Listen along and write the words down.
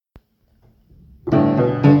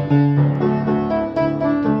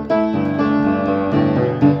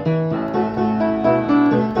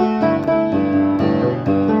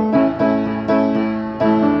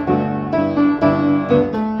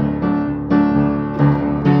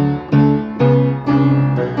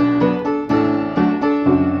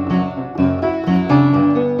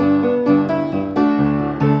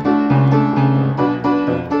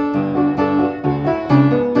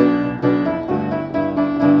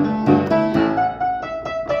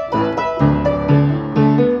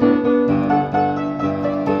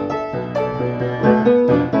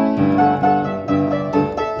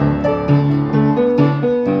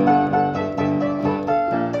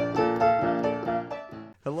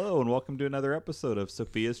welcome to another episode of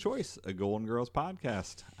Sophia's Choice, a Golden Girls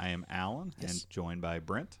podcast. I am Alan, and joined by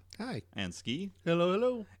Brent. Hi. And Ski. Hello,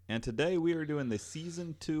 hello. And today we are doing the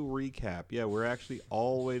Season 2 recap. Yeah, we're actually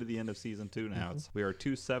all the way to the end of Season 2 now. We are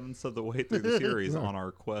 2/7 of the way through the series on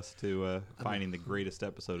our quest to finding the greatest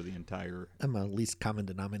episode of the entire... I'm a least common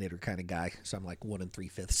denominator kind of guy, so I'm like 1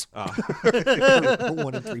 3/5. Or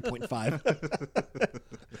 1 3.5.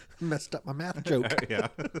 Messed up my math joke. Yeah.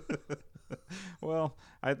 Well,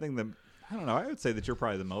 I think I don't know, I would say that you're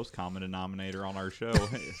probably the most common denominator on our show,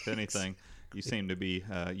 if anything. You seem to be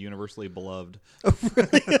universally beloved. Oh,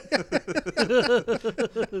 really?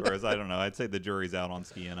 Whereas, I don't know, I'd say the jury's out on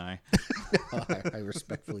Ski and I. I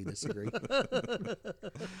respectfully disagree.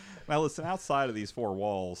 Now, listen, outside of these four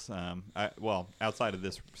walls, outside of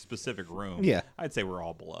this specific room, Yeah. I'd say we're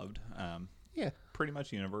all beloved. Yeah. Pretty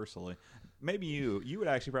much universally. Maybe you would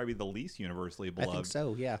actually probably be the least universally beloved. I think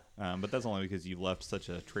so, yeah. But that's only because you've left such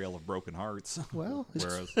a trail of broken hearts. Well,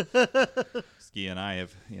 Whereas Ski and I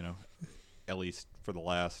have, at least for the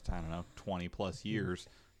last, 20 plus years,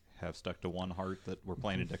 have stuck to one heart that we're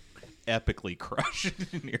planning to epically crush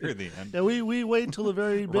near the end. Yeah, we wait until the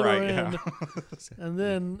very bitter Right, end, yeah. and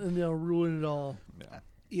then ruin it all. Yeah.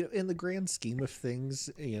 in the grand scheme of things,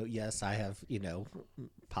 yes, I have,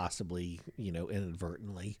 possibly,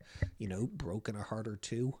 inadvertently, broken a heart or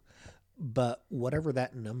two. But whatever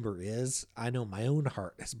that number is, I know my own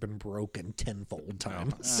heart has been broken tenfold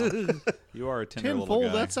times. You are a tender little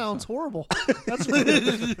Tenfold, guy. that sounds horrible. That's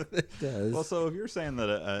It does. Well, so if you're saying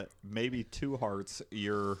that maybe two hearts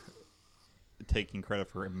you're taking credit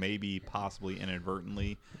for maybe possibly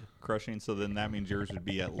inadvertently crushing, so then that means yours would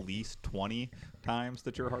be at least 20 times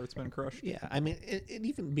that your heart's been crushed? Yeah, I mean, and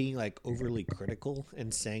even being like overly critical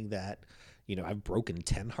and saying that, I've broken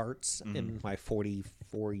 10 hearts in my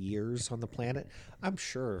 44 years on the planet, I'm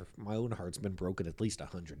sure my own heart's been broken at least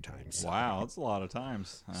 100 times. Wow, that's a lot of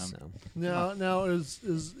times. So. now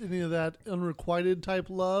is any of that unrequited type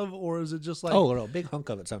love, or is it just like? Oh, no, big hunk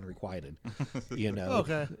of it's unrequited.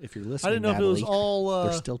 Okay. If you're listening, I didn't know Natalie, if it was all.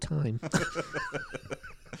 there's still time.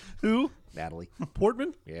 Who? Natalie.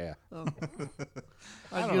 Portman? Yeah. I'd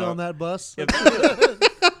don't get know. on that bus.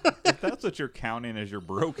 If that's what you're counting as your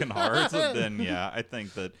broken hearts, then yeah, I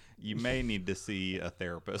think that you may need to see a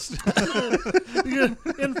therapist. You're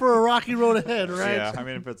in for a rocky road ahead, right? Yeah, I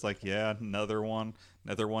mean, if it's like, another one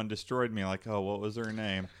destroyed me, like, oh, what was her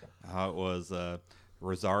name? It was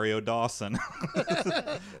Rosario Dawson.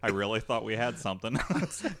 I really thought we had something,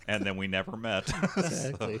 and then we never met.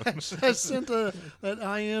 Exactly. I sent an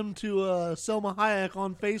IM to Selma Hayek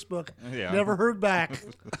on Facebook. Yeah. Never heard back.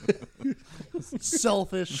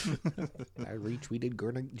 Selfish. I retweeted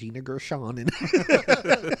Gina Gershon. And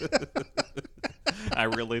I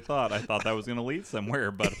thought that was going to lead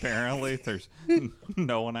somewhere, but apparently there's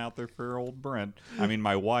no one out there for old Brent. I mean,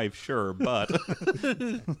 my wife, sure, but...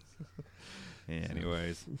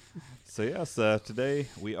 Anyways, so yes, today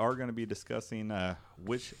we are going to be discussing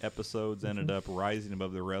which episodes ended up rising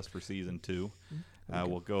above the rest for Season 2.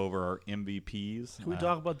 We'll go over our MVPs. Can we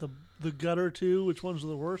talk about the gutter too? Which ones are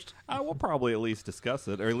the worst? We'll probably at least discuss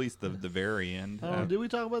it, or at least the very end. Did we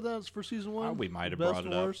talk about that for Season 1? We might have Best brought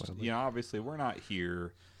it or up. worst? Obviously, we're not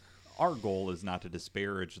here. Our goal is not to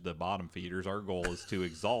disparage the bottom feeders. Our goal is to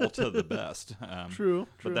exalt the best. True.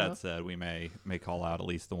 But that enough. said, we may call out at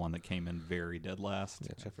least the one that came in very dead last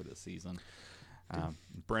for this season.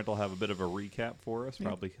 Brent will have a bit of a recap for us,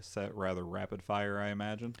 probably set rather rapid fire, I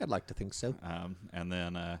imagine. I'd like to think so. And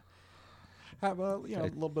then have a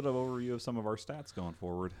little bit of overview of some of our stats going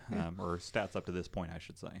forward, or stats up to this point, I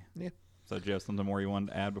should say. Yeah. So, do you have something more you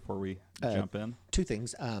wanted to add before we jump in? Two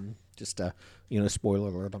things. Just spoiler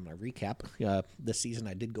alert on my recap. This season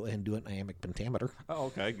I did go ahead and do an iambic pentameter. Oh,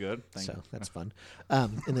 okay, good. So that's fun.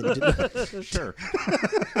 And then Sure.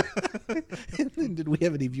 and then did we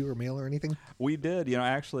have any viewer mail or anything? We did.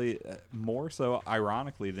 Actually, more so,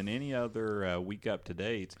 ironically, than any other week up to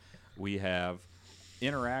date, we have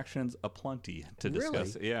interactions aplenty to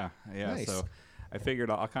discuss. Really? Yeah. Nice. So I figured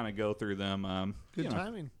I'll kind of go through them. Good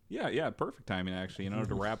timing. Yeah, perfect timing, actually.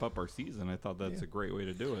 To wrap up our season, I thought that's a great way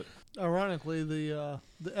to do it. Ironically, the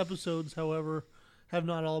episodes, however, have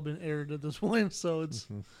not all been aired at this point. So it's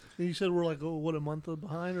you said we're like a month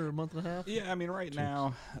behind or a month and a half. Yeah, I mean, right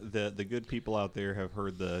now the good people out there have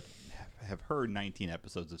heard 19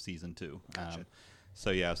 episodes of Season 2. Gotcha.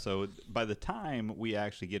 So by the time we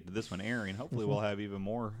actually get to this one airing, hopefully we'll have even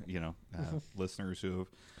more listeners who have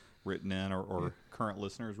written in or current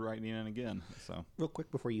listeners writing in again. So Real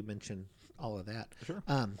quick before you mention all of that. Sure.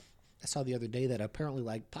 I saw the other day that apparently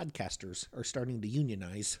like podcasters are starting to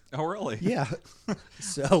unionize. Oh, really? Yeah.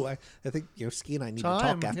 So I think Ski and I need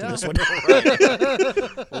Time, to talk after yeah. this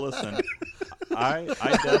one. Well, listen, I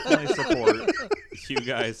definitely support you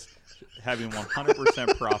guys having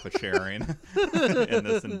 100% profit sharing in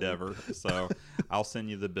this endeavor. So I'll send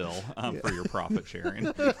you the bill for your profit sharing.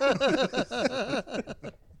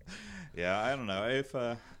 Yeah, I don't know. If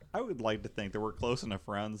I would like to think that we're close enough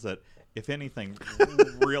friends that if anything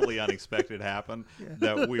really unexpected happened,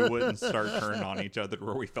 that we wouldn't start turning on each other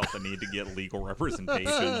where we felt the need to get legal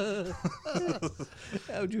representation.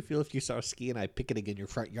 How would you feel if you saw Ski and I picketing in your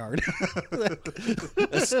front yard?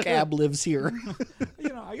 A scab lives here. You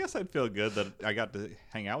know, I guess I'd feel good that I got to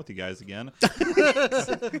hang out with you guys again.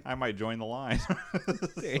 I might join the line.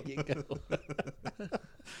 There you go.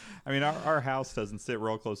 I mean, our house doesn't sit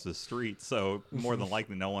real close to the street, so more than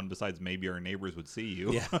likely no one besides maybe our neighbors would see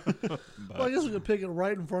you. Yeah. But Well, I guess we could pick it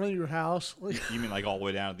right in front of your house. Like, you mean like all the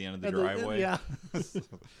way down at the end of the and driveway? yeah.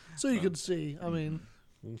 So you could see. I mean,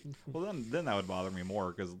 Well, then that would bother me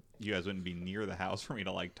more because you guys wouldn't be near the house for me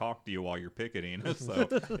to like talk to you while you're picketing, so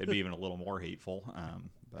it'd be even a little more hateful.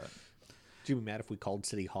 But Would you be mad if we called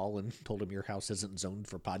City Hall and told them your house isn't zoned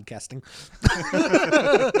for podcasting?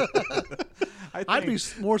 I'd be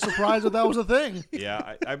more surprised if that was a thing.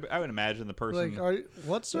 yeah, I would imagine the person. Like,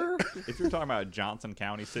 what, sir? If you're talking about Johnson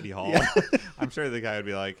County City Hall, I'm sure the guy would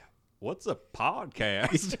be like, "What's a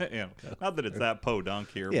podcast?" You know, not that it's that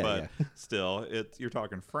podunk here, Yeah, but yeah. still, you're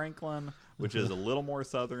talking Franklin, which is a little more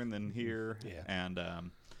southern than here, Yeah.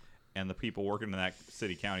 and the people working in that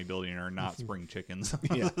city county building are not spring chickens.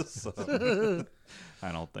 Yeah. So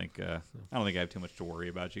I don't think I have too much to worry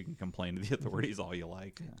about. You can complain to the authorities all you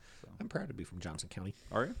like. So. I'm proud to be from Johnson County.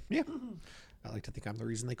 All right. Yeah. I like to think I'm the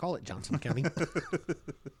reason they call it Johnson County.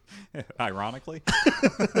 Ironically.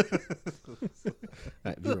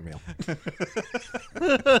 Viewer mail.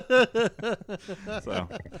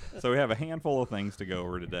 So we have a handful of things to go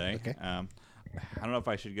over today. Okay. I don't know if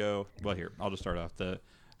I should go. Well, here, I'll just start off.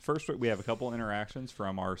 First, we have a couple interactions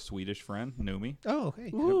from our Swedish friend, Numi. Oh, hey.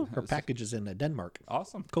 Her package is in Denmark,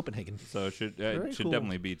 Awesome. Copenhagen. So it should Very cool.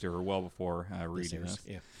 definitely be to her well before reading this.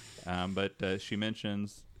 Yeah. But she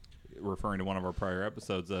mentions, referring to one of our prior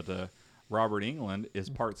episodes, that Robert England is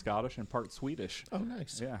part Scottish and part Swedish. Oh,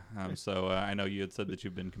 nice. Yeah. So I know you had said that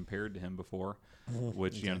you've been compared to him before,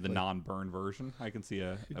 which, you know, the non-burn version. I can see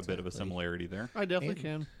a bit of a similarity there. I definitely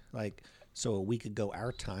And- can. Like, so a week ago,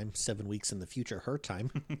 our time, 7 weeks in the future, her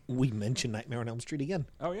time, we mentioned Nightmare on Elm Street again.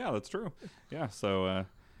 Oh, yeah, that's true. Yeah. So,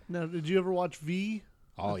 Now, did you ever watch V?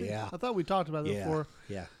 Oh, I think- yeah. I thought we talked about it Yeah. before.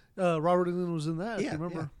 Yeah. Robert England was in that. If Yeah, you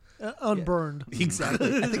remember? Unburned.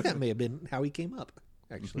 Exactly. I think that may have been how he came up,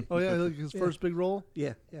 actually. Oh yeah, like his first big role.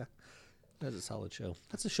 Yeah, yeah. That's a solid show.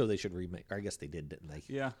 That's a show they should remake. Or I guess they did, didn't they?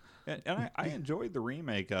 yeah. And I enjoyed the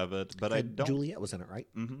remake of it, but I don't. Juliet was in it, right?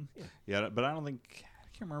 Yeah, but I don't think.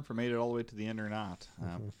 I can't remember if it made it all the way to the end or not.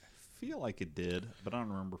 I feel like it did, but I don't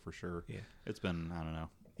remember for sure. Yeah. It's been, I don't know,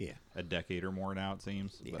 Yeah. a decade or more now, it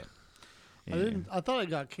seems. Yeah. But, I thought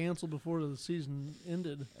it got canceled before the season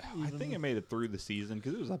ended. I think it made it through the season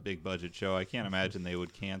because it was a big budget show. I can't imagine they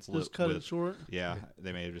would cancel just it. cut with, it short. Yeah,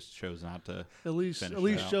 they may have just chose not to. At least finish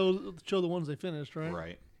it out. show the ones they finished, right?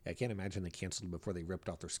 Right. I can't imagine they canceled before they ripped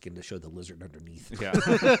off their skin to show the lizard underneath. Yeah.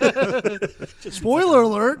 Spoiler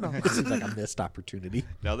alert! No. It seems like a missed opportunity.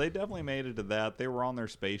 No, they definitely made it to that. They were on their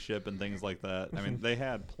spaceship and things like that. I mean, they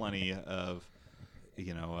had plenty of,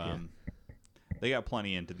 they got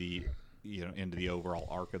plenty into the, into the overall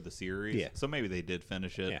arc of the series. Yeah. So maybe they did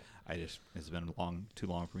finish it. Yeah. It's been too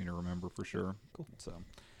long for me to remember for sure. Cool. So,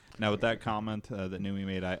 now with that comment that Numi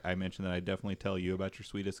made, I mentioned that I definitely tell you about your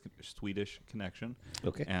Swedish connection.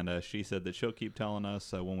 Okay. And she said that she'll keep telling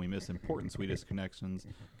us when we miss important Swedish connections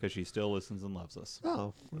because she still listens and loves us.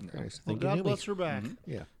 Oh, okay. Well, Thank you, God Numi. bless her back.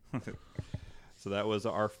 Yeah. So that was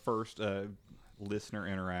our first listener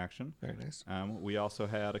interaction. Very nice. We also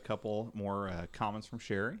had a couple more comments from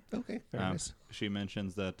Sherry. Okay. Very nice. She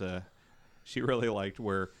mentions that she really liked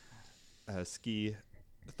where Ski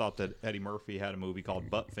thought that Eddie Murphy had a movie called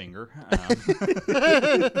Buttfinger.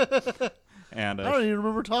 And I don't even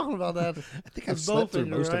remember talking about that. I think It I've was slept through Bowfinger,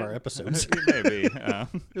 most right? of our episodes. maybe.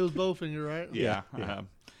 It was Bowfinger, right? Yeah. Yeah.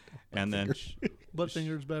 And then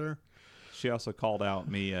Buttfinger's better. she also called out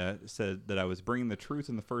me, said that I was bringing the truth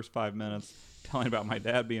in the first 5 minutes, telling about my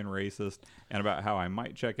dad being racist, and about how I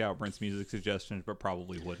might check out Brent's music suggestions, but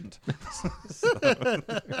probably wouldn't.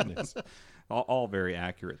 So, all very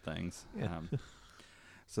accurate things.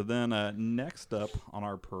 So then next up on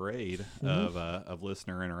our parade of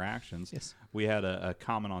listener interactions, Yes. we had a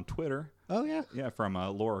comment on Twitter. Oh, yeah. Yeah, from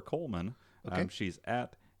Laura Coleman. Okay. She's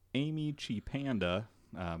at Amy Chi Panda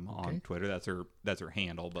on Twitter. That's her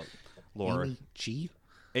handle, but Laura Amy Chi?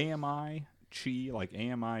 AMI Chi, like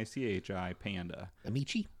AMICHI Panda.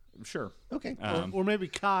 Amici? Sure. Okay. Or maybe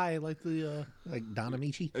Kai, like the. Like Don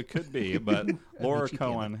Amici? It could be, but Laura Amici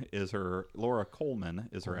Panda. Laura Coleman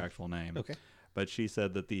is her actual name. Okay. But she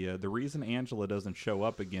said that the reason Angela doesn't show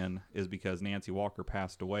up again is because Nancy Walker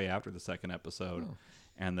passed away after the second episode,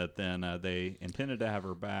 and that then they intended to have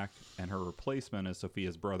her back, and her replacement is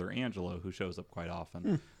Sophia's brother Angelo, who shows up quite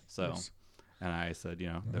often. And I said,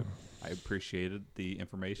 that I appreciated the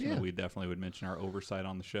information. Yeah. That we definitely would mention our oversight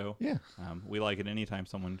on the show. Yeah. We like it anytime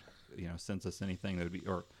someone sends us anything that would be,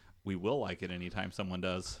 or we will like it anytime someone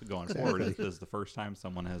does going forward. This is the first time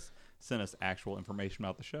someone has sent us actual information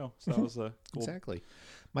about the show. So that was cool. Exactly.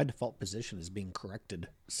 My default position is being corrected,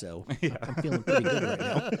 so I'm feeling pretty good right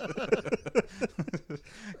now.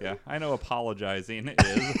 Yeah, I know apologizing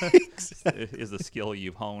is a skill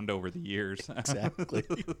you've honed over the years. Exactly.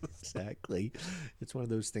 It's one of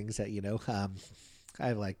those things that, I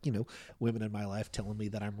have women in my life telling me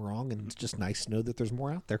that I'm wrong, and it's just nice to know that there's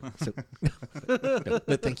more out there. So,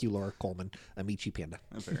 but thank you, Laura Coleman, Amici Panda.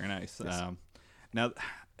 Very nice. Now,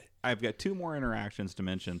 I've got two more interactions to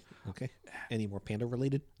mention. Okay. Any more panda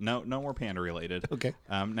related? No more panda related. Okay.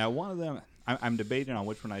 Now, one of them, I'm debating on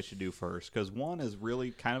which one I should do first, because one is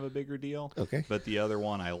really kind of a bigger deal. Okay. But the other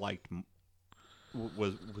one I liked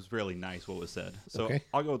was really nice what was said. So Okay.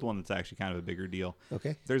 I'll go with one that's actually kind of a bigger deal.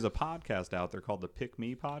 Okay. There's a podcast out there called the Pick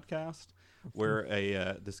Me Podcast, where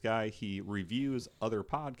this guy, he reviews other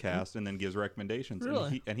podcasts and then gives recommendations.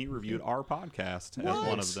 Really? And he reviewed our podcast as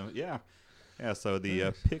one of them. Yeah. So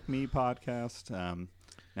the Pick Me Podcast.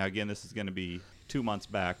 Now again, this is going to be 2 months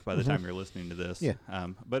back by the time you're listening to this. Yeah.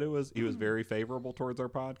 But he was very favorable towards our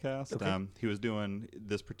podcast. Okay. He was doing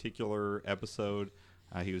this particular episode.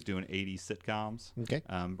 He was doing 80 sitcoms, Okay.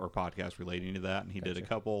 or podcasts relating to that, and he did a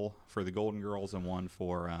couple for the Golden Girls and one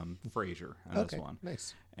for Frasier on Okay. this one.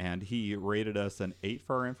 Nice. And he rated us an 8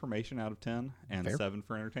 for our information out of 10 and Fair. 7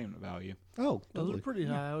 for entertainment value. Oh, Those totally. are pretty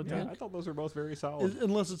high, I would Yeah, think. I thought those were both very solid.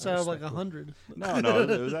 Unless it's out of like 100. No,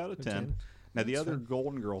 it was out of 10. Now, the other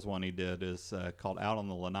Golden Girls one he did is called Out on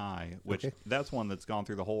the Lanai, which that's one that's gone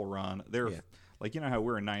through the whole run. They're like, how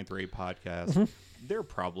we're a 9th rate podcast. They're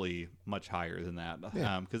probably much higher than that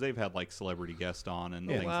because they've had like celebrity guests on and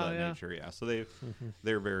things of that nature. Yeah, so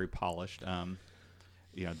they're very polished.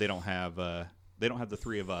 They don't have the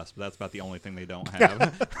three of us, but that's about the only thing they don't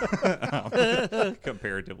have,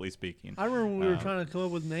 comparatively speaking. I remember when we were trying to come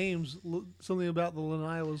up with names. Something about the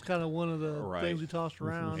Lanai was kind of one of the things we tossed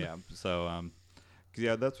around. Yeah, so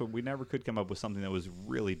that's what we never could come up with something that was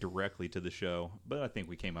really directly to the show, but I think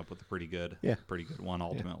we came up with a pretty good one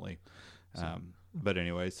ultimately. But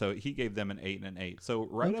anyway, so he gave them an 8 and an 8. So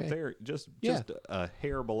up there, just a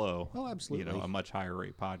hair below. Oh, absolutely. A much higher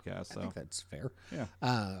rate podcast. So I think that's fair. Yeah.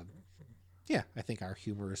 Yeah, I think our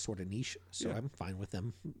humor is sort of niche, so I'm fine with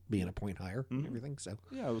them being a point higher and everything. So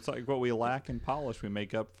yeah, it's like what we lack in polish, we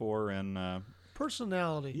make up for in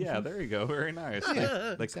Personality. yeah, there you go. Very nice.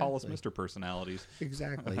 They call us Mr. Personalities.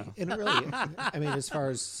 exactly, and really, I mean, as far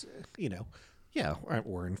as yeah,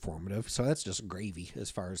 we're informative, so that's just gravy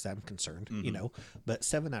as far as I'm concerned. But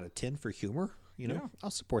 7 out of 10 for humor, I'll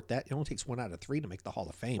support that. It only takes 1 out of 3 to make the Hall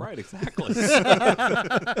of Fame. Right, exactly.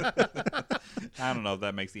 I don't know if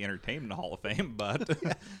that makes the Entertainment Hall of Fame, but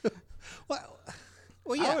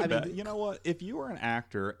Well, yeah. I bet. You know what? If you were an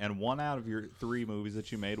actor and 1 out of your 3 movies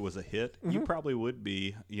that you made was a hit, you probably would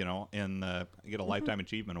be, get a Lifetime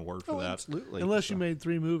Achievement Award for that. Absolutely. Unless you made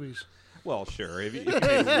 3 movies. Well, sure. If you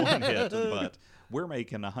made 1 hit, but we're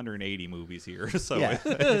making 180 movies here, so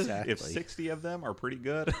exactly. if 60 of them are pretty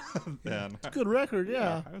good, then It's a good record,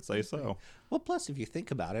 yeah. I would say so. Well, plus, if you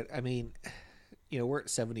think about it, I mean, we're at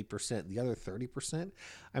 70%. The other 30%,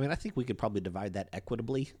 I mean, I think we could probably divide that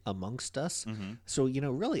equitably amongst us. So,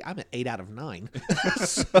 really, I'm at 8 out of 9.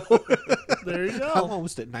 So There you I'm go.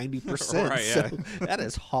 almost at 90%. Right, So that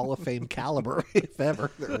is Hall of Fame caliber, if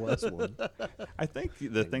ever there was one. I think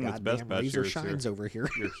the thing that's best Goddamn about razor you is shines over here.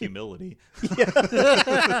 your humility.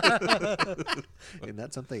 And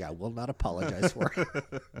that's something I will not apologize for.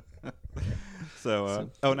 So,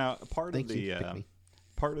 now part thank of you, pick me.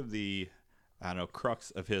 the I don't know,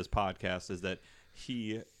 crux of his podcast is that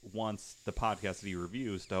he wants the podcast that he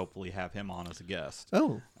reviews to hopefully have him on as a guest.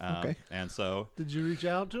 Oh, okay. And so Did you reach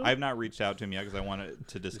out to him? I've not reached out to him yet because I wanted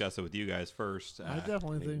to discuss it with you guys first. I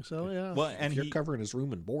definitely think so, yeah. Well, and If you're covering his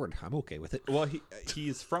room and board, I'm okay with it. well,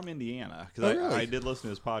 he's from Indiana because Oh, really? I did listen to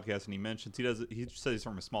his podcast and he mentions he says he's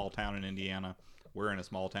from a small town in Indiana. We're in a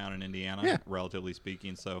small town in Indiana, Yeah. relatively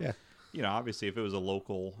speaking. So Yeah. obviously if it was a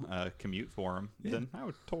local commute for him, then I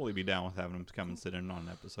would totally be down with having him to come and sit in on an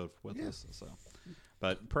episode with us. So,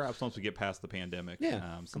 but perhaps once we get past the pandemic,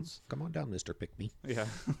 since Come on down, Mr. Pick Me. yeah,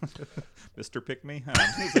 Mr. Pick Me. I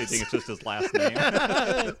think it's just his last name.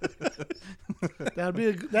 That'd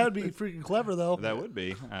be freaking clever though. That would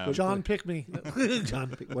be John Pick Me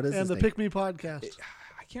John, what is and his the name? Pick Me podcast.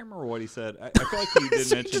 I can't remember what he said. I feel like he did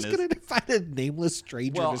So you're mention just his. going to find a nameless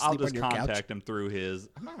stranger Well, to I'll sleep on just your couch? contact him through his.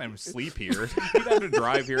 I'm not going to sleep here. He'd have to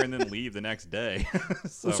drive here and then leave the next day.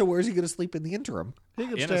 So where's he going to sleep in the interim? He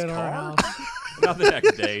could in stay his in our car? house. Not the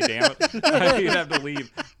next day, damn it. He'd have to leave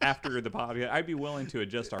after the podcast. I'd be willing to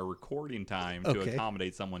adjust our recording time to Okay.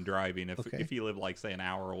 accommodate someone driving if he lived like say an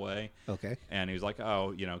hour away. Okay. And he was like,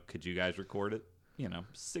 "Oh, could you guys record it?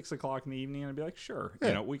 6 o'clock in the evening?" And I'd be like, "Sure,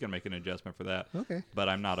 Yeah. we can make an adjustment for that." Okay. But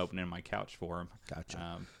I'm not opening my couch for him.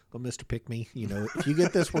 Gotcha. Well, Mr. Pick Me, if you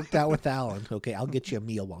get this worked out with Alan, okay, I'll get you a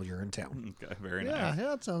meal while you're in town. Okay, very Yeah, nice.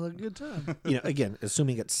 that sounds like a good time. Again,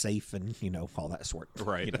 assuming it's safe and, all that sort.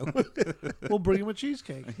 Right. We'll bring him a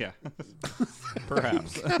cheesecake. Yeah.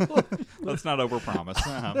 Perhaps. Let's not overpromise.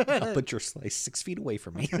 I'll put your slice 6 feet away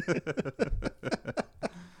from me.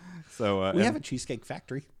 So We have a cheesecake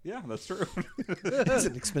factory. yeah, that's true. It's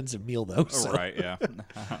an expensive meal, though. So Right. Yeah.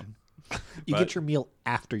 you but- get your meal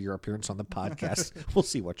after your appearance on the podcast. We'll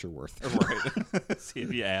see what you're worth. Right. See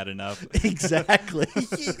if you add enough. Exactly.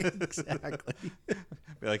 Exactly.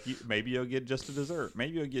 Be like, maybe you'll get just a dessert.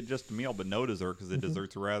 Maybe you'll get just a meal, but no dessert because the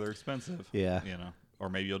desserts are rather expensive. Yeah. Or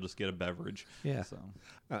maybe you'll just get a beverage. Yeah. So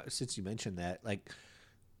Since you mentioned that, like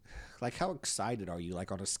how excited are you,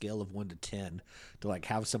 like on a scale of 1 to 10, to like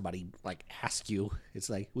have somebody like ask you? It's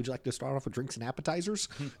like, would you like to start off with drinks and appetizers?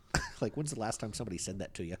 Like, when's the last time somebody said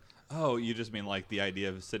that to you? Oh, you just mean like the idea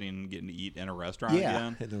of sitting and getting to eat in a restaurant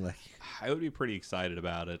again? And they're like, I would be pretty excited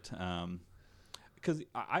about it. Because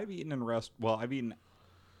I've eaten I've eaten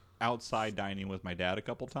outside dining with my dad a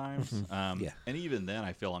couple times. Yeah. And even then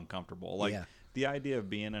I feel uncomfortable. Like Yeah. the idea of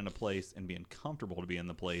being in a place and being comfortable to be in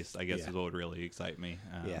the place, I guess Yeah. is what would really excite me.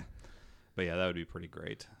 Yeah. But yeah, that would be pretty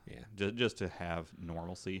great. Yeah. Just to have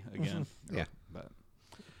normalcy again. Yeah. But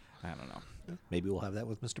I don't know. maybe we'll have that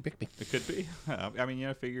with Mr. Pickme. It could be. I mean,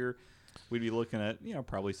 I figure we'd be looking at,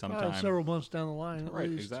 probably sometime. Several months down the line, at Right,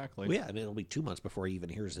 least. exactly. Well, yeah, I mean, it'll be 2 months before he even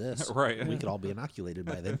hears this. Right. We could all be inoculated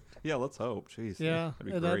by then. Yeah, let's hope. Jeez. Yeah, That'd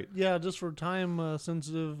be and great. yeah, just for time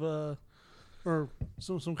sensitive or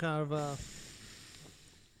some kind of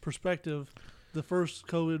perspective, the first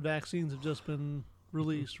COVID vaccines have just been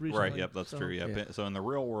released recently. Right, yep, that's so- true. Yep. Yeah. So in the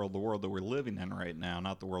real world, the world that we're living in right now,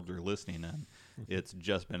 not the world you're listening in, it's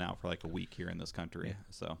just been out for like a week here in this country. Yeah.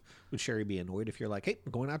 So Would Sherry be annoyed if you're like, hey,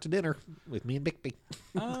 I'm going out to dinner with me and Bigby?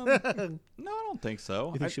 no, I don't think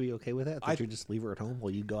so. You think she'd be okay with that? That you just leave her at home while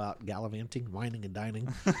you go out gallivanting, whining and dining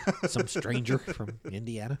some stranger from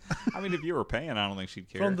Indiana? I mean, if you were paying, I don't think she'd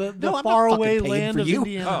care. From the No, I'm not faraway fucking paying land for of you.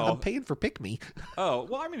 Indiana. Oh. I'm paying for Pick Me. Oh,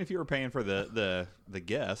 well, I mean, if you were paying for the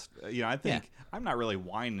guest, I think I'm not really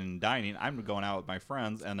whining and dining. I'm going out with my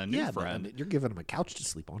friends and a new But I friend. mean, you're giving him a couch to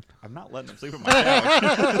sleep on. I'm not letting them sleep on my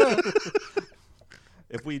couch.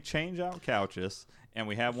 If we change out couches and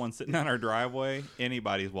we have one sitting on our driveway,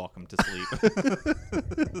 anybody's welcome to sleep.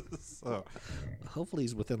 So, Hopefully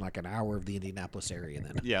he's within like an hour of the Indianapolis area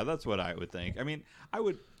then. yeah, that's what I would think. I mean,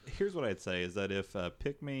 here's what I'd say is that if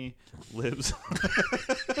Pick Me lives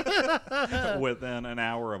within an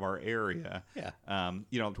hour of our area, Yeah.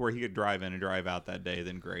 to where he could drive in and drive out that day,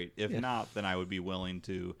 then great. If not, then I would be willing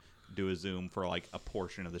to do a Zoom for like a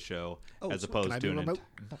portion of the show, Oh, as so opposed can I to be remote?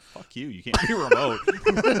 No, fuck you. You can't be remote.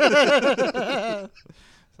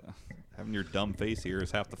 So, having your dumb face here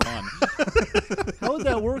is half the fun. How would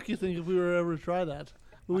that work? You think if we were ever to try that,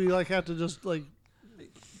 would we like have to just like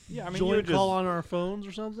Yeah, I mean, you join would just, call on our phones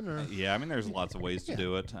or something? Or yeah, I mean, there's lots of ways to Yeah.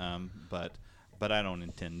 do it, but I don't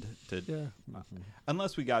intend to. yeah,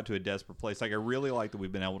 Unless we got to a desperate place. Like, I really like that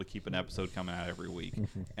we've been able to keep an episode coming out every week.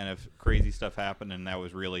 And if crazy stuff happened and that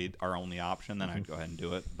was really our only option, then I'd go ahead and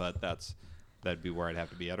do it. But that'd be where I'd have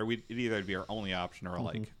to be at. Or it'd either be our only option or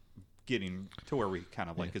like getting to where we kind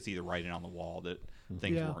of like it's either writing on the wall that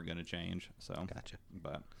things Yeah. weren't going to change. So Gotcha.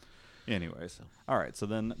 But anyways, all right. So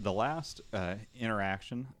then the last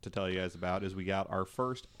interaction to tell you guys about is we got our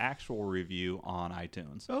first actual review on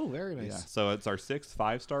iTunes. Oh, very nice. Yeah, so it's our 6th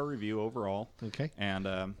 5-star review overall. Okay. And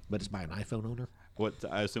But it's by an iPhone owner. what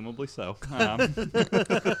assumably so. I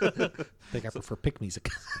think I prefer Pick Me's.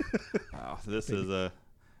 This is a.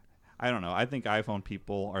 I don't know. I think iPhone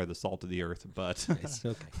people are the salt of the earth, but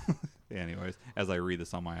Okay. anyways, as I read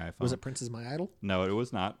this on my iPhone, Was it Prince is My Idol? No, it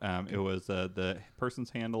was not. It was the person's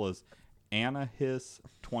handle is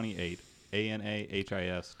AnnaHiss28.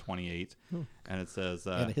 ANAHIS 28, and it says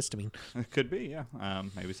Antihistamine. it could be, yeah,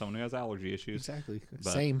 maybe someone who has allergy issues. Exactly.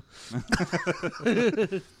 But- Same.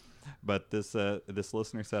 But this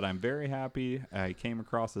listener said, I'm very happy I came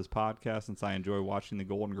across this podcast since I enjoy watching the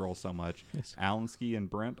Golden Girls so much. Yes. Alanski and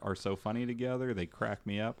Brent are so funny together. They crack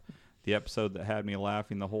me up. The episode that had me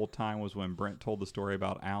laughing the whole time was when Brent told the story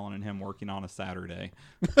about Alan and him working on a Saturday.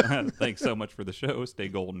 Thanks so much for the show. Stay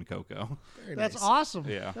golden, Coco. Very That's nice. awesome.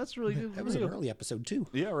 Yeah. That's really good. That was an early episode too.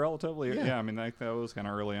 Yeah, relatively. Yeah. Yeah, I mean, that was kind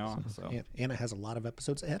of early on. So, Anna has a lot of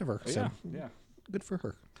episodes ahead of her. So yeah. good for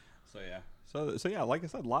her. So, yeah. So yeah, like I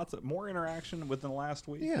said, lots of more interaction within the last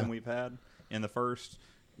week Yeah. than we've had in the first,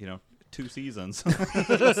 2 seasons.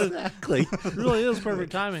 Exactly. It really is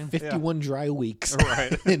perfect timing. 51 dry weeks.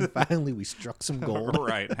 Right. And finally we struck some gold.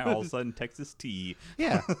 Right. Now all of a sudden, Texas tea.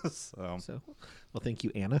 Yeah. So, So, well, thank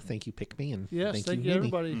you, Anna. Thank you, Pick Me. And Yes, thank you, Mimi.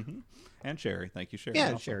 everybody. and Sherry. Thank you, Sherry. Yeah,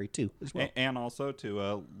 also. Sherry, too, as well. And also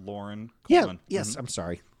to Lauren Yeah. Coleman. Yes, I'm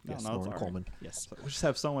sorry. No, Yes, no, it's Lauren all right. Coleman. Yes. So we just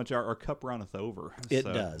have so much. Our cup runneth over. It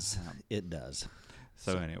So, does. It does.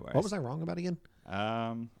 So anyway. What was I wrong about again?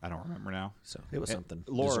 I don't remember now. So it was something.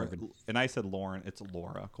 Laura, deserved. and I said Lauren. It's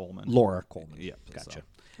Laura Coleman. Laura Coleman. Yep. Gotcha. So,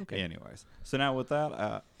 Okay. Anyways, so now with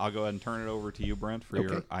that, I'll go ahead and turn it over to you, Brent, for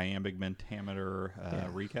your Okay. iambic pentameter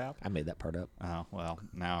recap. I made that part up. Oh, well,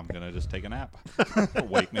 now I'm going to just take a nap.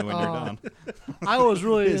 Wake me when you're done. I was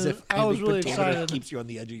really, As if I was iambic really pentameter excited. keeps you on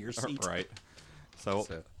the edge of your seat. Right. So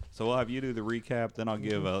So- we'll have you do the recap, then I'll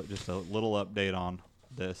give just a little update on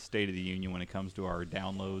the State of the Union when it comes to our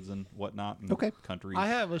downloads and whatnot in Okay. countries. I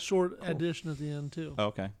have a short addition at the end too.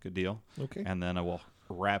 Okay, good deal. Okay. And then I will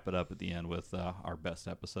wrap it up at the end with our best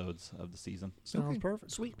episodes of the season. Sounds Okay,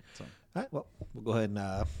 perfect. Sweet. So. All right. Well, we'll go ahead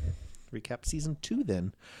and recap season 2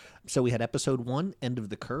 then. So we had episode 1, End of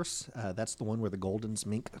the Curse. That's the one where the Goldens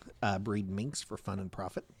breed minks for fun and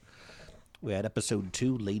profit. We had episode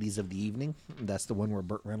 2, Ladies of the Evening. That's the one where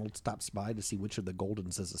Burt Reynolds stops by to see which of the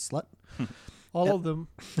Goldens is a slut. All of them.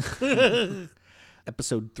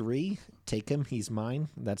 Episode 3, Take Him, He's Mine.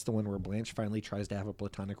 That's the one where Blanche finally tries to have a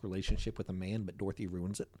platonic relationship with a man, but Dorothy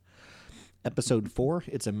ruins it. Episode 4,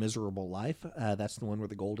 It's a Miserable Life. That's the one where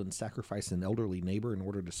the Goldens sacrifice an elderly neighbor in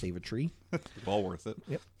order to save a tree. Well worth it.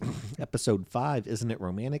 Yep. Episode 5, Isn't It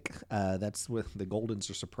Romantic? That's where the Goldens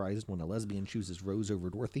are surprised when a lesbian chooses Rose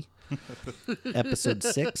over Dorothy. Episode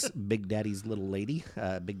 6, Big Daddy's Little Lady.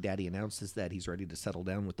 Big Daddy announces that he's ready to settle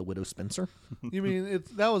down with the widow Spencer. You mean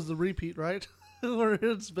that was the repeat, right? Where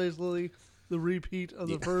it's basically the repeat of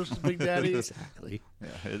the first Big Daddy. Exactly. Yeah,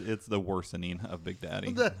 it's the worsening of Big Daddy.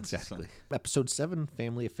 Exactly. Episode 7,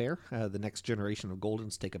 Family Affair. The next generation of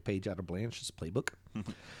Goldens take a page out of Blanche's playbook.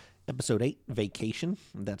 Episode 8, Vacation.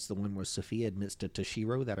 That's the one where Sophia admits to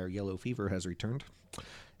Toshiro that our yellow fever has returned.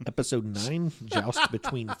 Episode 9, Joust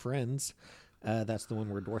Between Friends. That's the one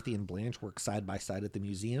where Dorothy and Blanche work side by side at the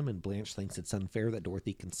museum, and Blanche thinks it's unfair that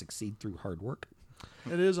Dorothy can succeed through hard work.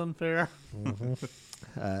 It is unfair.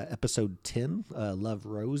 Episode 10, Love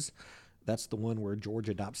Rose. That's the one where George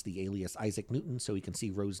adopts the alias Isaac Newton so he can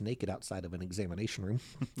see Rose naked outside of an examination room.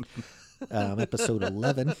 Episode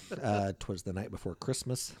 11, 'Twas the Night Before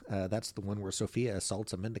Christmas. That's the one where Sophia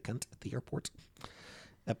assaults a mendicant at the airport.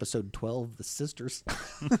 Episode 12, The Sisters.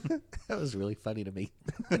 That was really funny to me.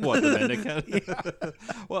 What, the mendicant?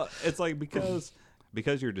 Well, it's like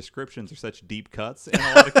because your descriptions are such deep cuts in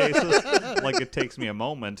a lot of cases, like it takes me a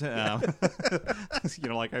moment.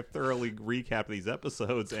 Like I thoroughly recapped these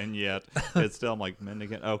episodes, and yet it's still I'm like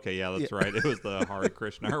mendicant. Okay, yeah, that's right. It was the Hare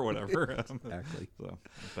Krishna or whatever. Exactly. So,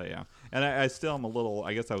 but yeah, and I still am a little.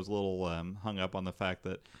 I guess I was a little hung up on the fact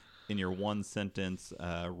that in your one sentence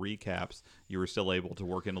recaps, you were still able to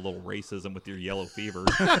work in a little racism with your yellow fever.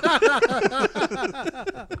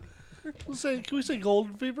 Can we say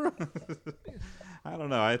golden fever? I don't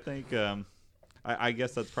know. I think I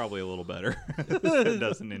guess that's probably a little better. It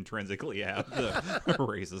doesn't intrinsically have the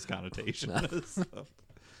racist connotation. So.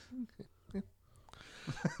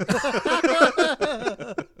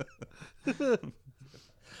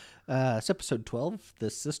 It's episode 12, The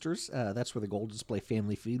Sisters. That's where the Goldens play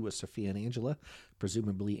Family Feud with Sophia and Angela.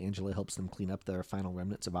 Presumably, Angela helps them clean up the final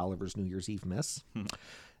remnants of Oliver's New Year's Eve mess.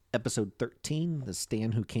 Episode 13, The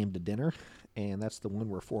Stan Who Came to Dinner. And that's the one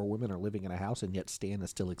where 4 women are living in a house, and yet Stan is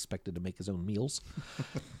still expected to make his own meals.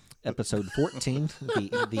 Episode 14,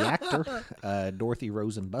 The Actor. Dorothy,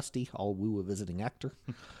 Rose, and Busty all woo a visiting actor.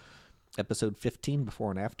 Episode 15,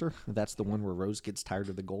 Before and After. That's the one where Rose gets tired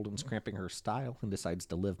of the Goldens cramping her style and decides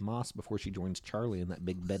to live Moss before she joins Charlie in that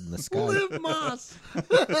big bed in the sky. Liv Moss.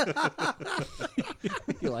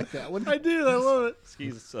 You like that one? I do. I love it.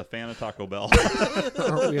 He's a fan of Taco Bell.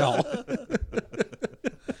 Aren't we all?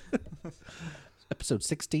 Episode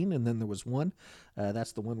 16, and then there was one.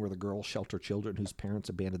 That's the one where the girls shelter children whose parents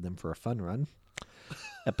abandoned them for a fun run.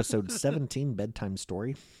 Episode 17, Bedtime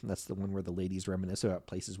Story. That's the one where the ladies reminisce about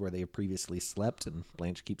places where they have previously slept, and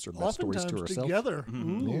Blanche keeps her best stories to Oftentimes herself. together.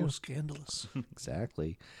 Mm-hmm. Ooh, scandalous.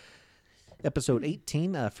 Exactly. Episode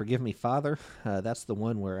 18, Forgive Me, Father. That's the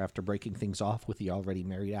one where, after breaking things off with the already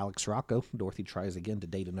married Alex Rocco, Dorothy tries again to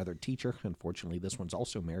date another teacher. Unfortunately, this one's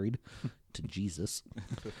also married to Jesus.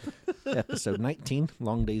 Episode 19,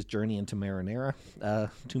 Long Day's Journey into Marinara.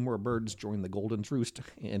 Two more birds join the Golden's Roost,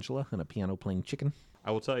 Angela and a piano-playing chicken. I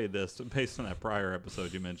will tell you this, based on that prior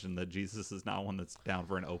episode you mentioned, that Jesus is not one that's down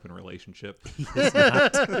for an open relationship. He is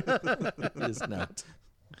not. He is not.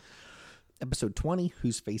 Episode 20,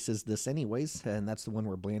 Whose Face Is This Anyways? And that's the one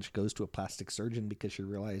where Blanche goes to a plastic surgeon because she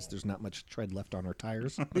realized there's not much tread left on her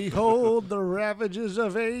tires. Behold the ravages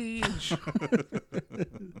of age.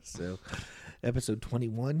 So, episode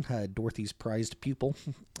 21, Dorothy's Prized Pupil.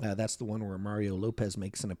 That's the one where Mario Lopez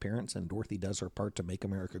makes an appearance and Dorothy does her part to make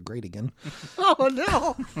America great again. Oh,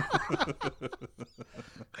 no.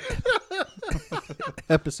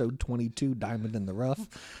 Episode 22, Diamond in the Rough.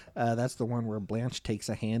 That's the one where Blanche takes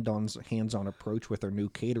a hands-on approach with her new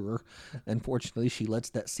caterer. Unfortunately, she lets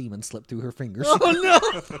that semen slip through her fingers. Oh, no.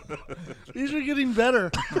 These are getting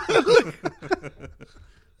better.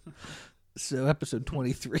 So, episode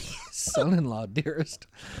 23, Son-in-Law Dearest.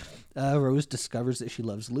 Rose discovers that she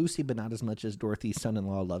loves Lucy, but not as much as Dorothy's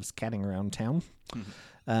son-in-law loves catting around town.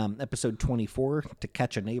 Episode 24, To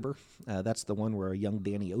Catch a Neighbor. That's the one where a young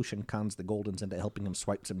Danny Ocean cons the Goldens into helping him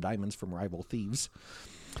swipe some diamonds from rival thieves.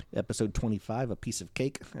 Episode 25, A Piece of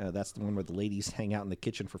Cake. That's the one where the ladies hang out in the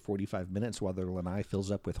kitchen for 45 minutes while their lanai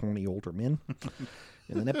fills up with horny older men.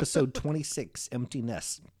 And then episode 26, Empty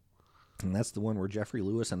Nest. And that's the one where Jeffrey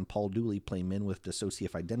Lewis and Paul Dooley play men with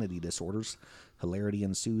dissociative identity disorders. Hilarity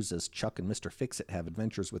ensues as Chuck and Mr. Fix-It have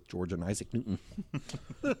adventures with George and Isaac Newton.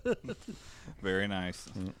 Very nice.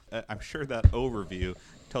 I'm sure that overview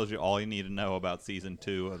tells you all you need to know about season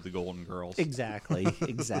 2 of the Golden Girls. Exactly,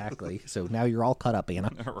 exactly. So now you're all caught up,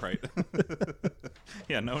 Anna. Right.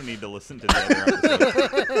 Yeah, no need to listen to the other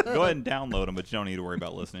episodes. Go ahead and download them, but you don't need to worry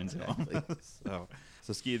about listening to them.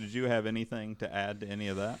 So Ski, did you have anything to add to any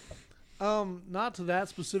of that? Not to that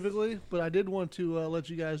specifically, but I did want to let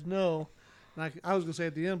you guys know. And I was going to say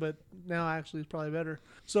at the end, but now actually it's probably better.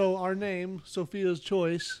 So our name, Sophia's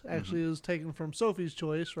Choice, actually is taken from Sophie's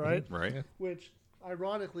Choice, right? Right. Which,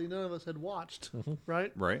 ironically, none of us had watched,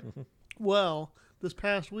 right? Right. Well, this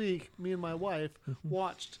past week, me and my wife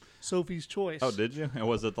watched Sophie's Choice. Oh, did you? And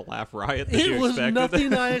was it the laugh riot that It you was expected?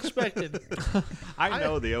 nothing I expected. I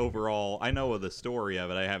know the overall. I know the story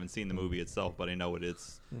of it. I haven't seen the movie itself, but I know what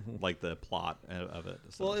it's like, the plot of it.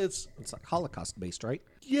 So. Well, It's like Holocaust-based, right?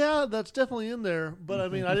 yeah, that's definitely in there. But I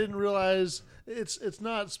mean, I didn't realize it's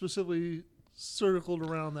not specifically circled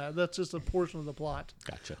around that. That's just a portion of the plot.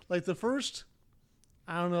 Gotcha. Like the first,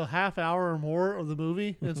 I don't know, half hour or more of the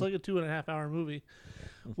movie, and it's like a 2.5 hour movie,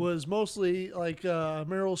 was mostly like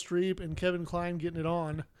Meryl Streep and Kevin Kline getting it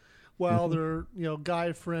on, while their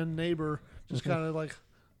guy friend neighbor just kind of like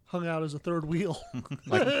hung out as a third wheel.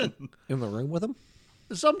 Like in the room with him?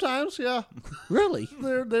 Sometimes, yeah, Really?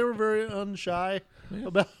 they were very unshy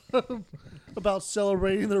about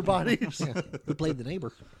celebrating their bodies. Who played the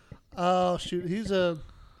neighbor? Oh shoot, he's a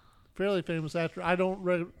fairly famous actor. I don't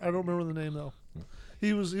remember the name though.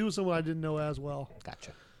 He was someone I didn't know as well.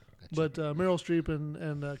 Gotcha. But Meryl Streep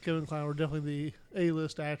and Kevin Kline were definitely the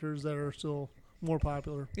A-list actors that are still more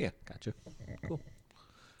popular. Yeah, gotcha. Cool.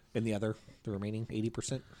 And the remaining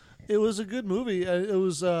 80%? It was a good movie. It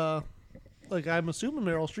was like, I'm assuming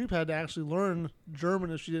Meryl Streep had to actually learn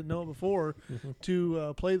German if she didn't know it before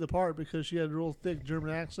to play the part, because she had a real thick German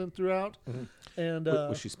accent throughout. And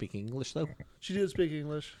Was she speaking English, though? she did speak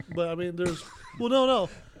English, but I mean, there's no.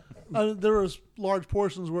 There was large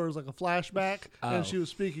portions where it was like a flashback, and she was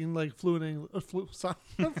speaking like fluent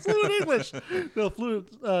English, no,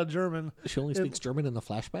 fluent German. She only speaks German in the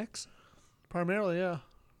flashbacks? Primarily, yeah,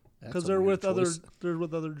 That's because a they're weird with choice.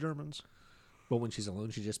 other Germans. Well, when she's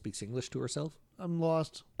alone, she just speaks English to herself? I'm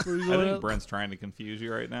lost. Where are you I going think at? Brent's trying to confuse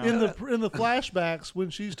you right now. in the flashbacks when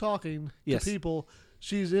she's talking Yes. to people,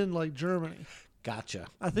 she's in like Germany. Gotcha.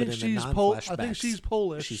 I think But in the she's I think non-flashbacks, she's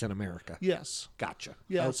Polish. She's in America. Yes. Gotcha.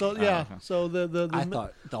 Yeah. Okay. So yeah. So the I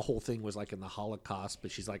thought the whole thing was like in the Holocaust, but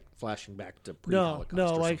she's like flashing back to no, pre-Holocaust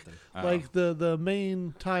no, or like something. like the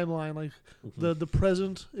main timeline, like the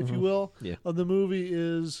present, if you will, Yeah. of the movie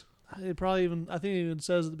is. It probably I think it even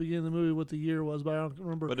says at the beginning of the movie what the year was, but I don't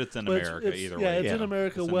remember. But it's in But America either way. Yeah, it's Yeah. in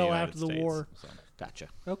America It's in well United after the States, war. so. Gotcha.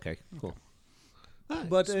 Okay, cool.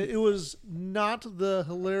 But it was not the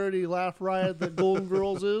hilarity laugh riot that Golden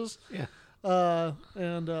Girls is. Yeah.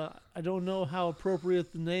 And I don't know how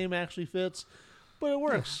appropriate the name actually fits, but it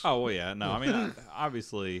works. Oh, well, yeah. No, I mean,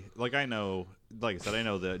 obviously, like I know, like I said, I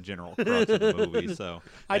know the general crux of the movie, so.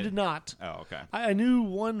 I did not. Oh, okay. I knew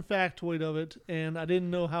one factoid of it, and I didn't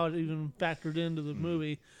know how it even factored into the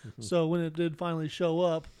movie. So when it did finally show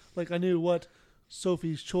up, like I knew what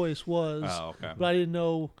Sophie's choice was, Oh, okay. but I didn't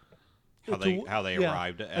know How they yeah,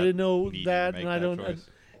 arrived at I didn't know needing that, to and make I that don't, choice.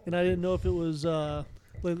 and I didn't know if it was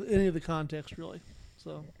like any of the context really.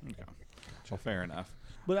 So, Okay. Well, fair enough.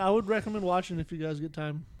 but I would recommend watching if you guys get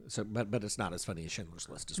time. So, but it's not as funny as Schindler's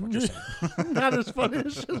List, is what you're saying. Not as funny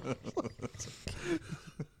as Schindler's List.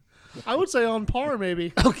 I would say on par,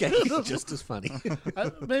 maybe. Okay, just as funny.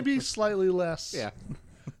 Maybe slightly less. Yeah.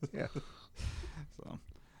 Yeah. So,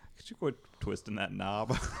 could you quit twisting that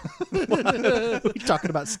knob? Are we talking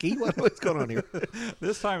about ski? What's going on here?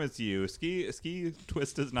 This time it's you. Ski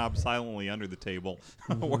twists his knob silently under the table,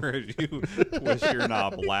 whereas you twist your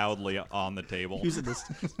knob loudly on the table. Using this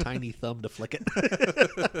tiny thumb to flick it.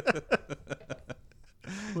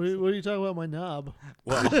 What are you talking about? My knob?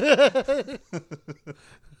 Well,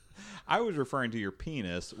 I was referring to your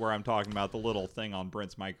penis, where I'm talking about the little thing on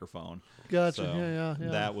Brent's microphone. Gotcha. So Yeah.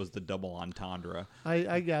 that was the double entendre.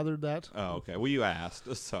 I gathered that. Oh, okay. Well, you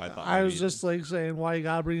asked, so I thought. I was maybe- just like saying, why you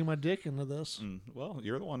gotta bring my dick into this? Well,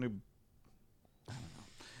 you're the one who. I don't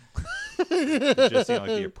know. It just seemed like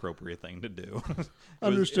the appropriate thing to do.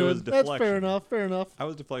 Understood. That's fair enough. Fair enough. I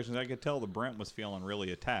was deflection. I could tell that Brent was feeling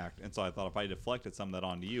really attacked, and so I thought if I deflected some of that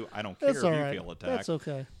onto you, I don't care That's if all you right. feel attacked. That's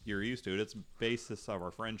okay. You're used to it. It's the basis of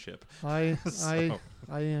our friendship. I So-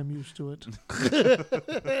 am used to it.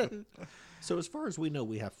 So as far as we know,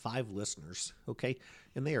 we have 5 listeners, okay?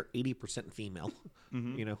 And they are 80% female.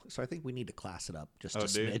 You know, so I think we need to class it up just a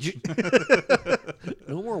do you? smidge.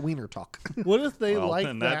 No more wiener talk. What if they Well, like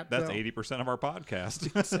then that? that's though? 80% of our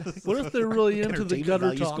podcast. What if they're really into the Entertainment gutter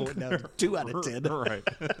value's talk? going down to 2 out of 10. Right.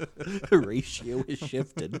 The ratio is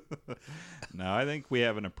shifted. No, I think we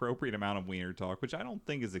have an appropriate amount of wiener talk, which I don't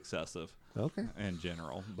think is excessive Okay. in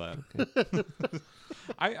general. But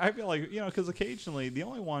I feel like, because occasionally the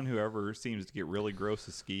only one who ever seems to get really gross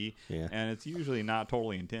is Ski, Yeah. and it's usually not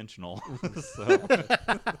totally intentional. So,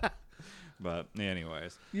 but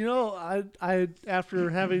anyways, I after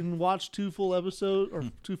having watched 2 full episodes or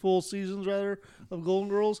 2 full seasons rather of Golden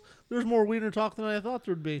Girls, there's more wiener talk than I thought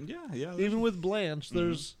there'd be. yeah. Even with Blanche,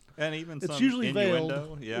 there's and even it's some usually innuendo.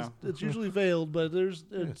 veiled. Yeah. It's usually veiled, but it's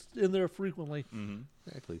in there frequently.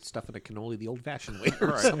 Exactly. Stuff in a cannoli the old-fashioned way or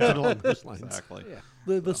Right. something along those lines. Exactly.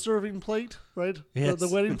 Yeah. The serving plate, right? Yes. The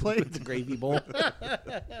wedding plate. The gravy bowl.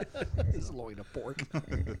 His loin of pork.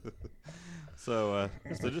 So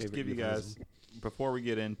just to favorite give you guys, before we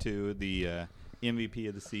get into the MVP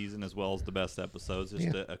of the season as well as the best episodes, just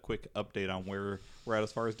Yeah. a quick update on where we're at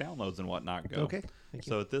as far as downloads and whatnot go. Okay, thank you.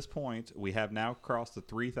 So at this point, we have now crossed the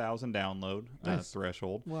 3,000 download Nice.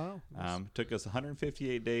 threshold. Wow. Took us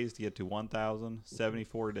 158 days to get to 1,000,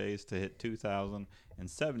 74 days to hit 2,000, and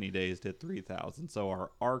 70 days to hit 3,000. So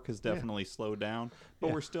our arc has definitely slowed down, but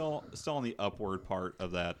Yeah. we're still on the upward part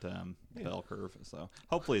of that bell curve. So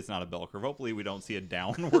hopefully it's not a bell curve. Hopefully we don't see a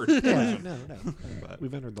downward Yeah, portion. no. But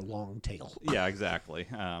We've entered the long tail. yeah, exactly.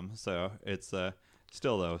 So it's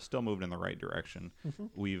still moving in the right direction.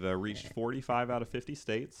 We've reached 45 out of 50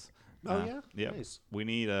 states. Oh, yeah? Yep. Nice. We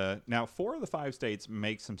need now 4 of the 5 states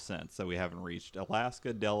make some sense that we haven't reached: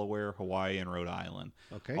 Alaska, Delaware, Hawaii, and Rhode Island.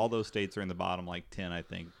 Okay. All those states are in the bottom 10, I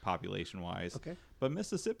think, population wise. Okay. But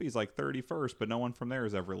Mississippi's 31st, but no one from there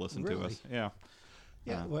has ever listened to Really? us. Yeah.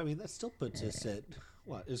 Yeah, well, I mean, that still puts us at,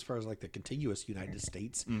 as far as the contiguous United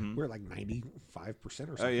States, we're 95% or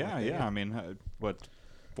something. Oh yeah, like that. yeah. I mean,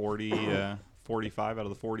 45 out of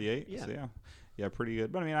the 48. Yeah. So, yeah, pretty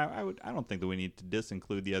good. But I mean, I don't think that we need to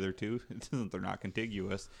disinclude the other 2 since they're not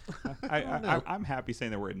contiguous. I'm happy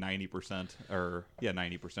saying that we're at 90% or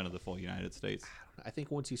 90% of the full United States. I think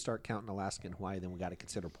once you start counting Alaska and Hawaii, then we got to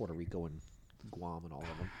consider Puerto Rico and Guam and all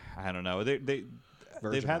of them. I don't know. They've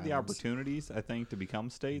Virgin had the Islands. opportunities, I think, to become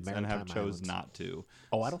states and have Maritime chose islands. not to.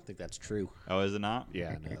 Oh, I don't think that's true. Oh, is it not?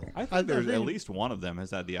 Yeah, no. I think I there's at think- least one of them has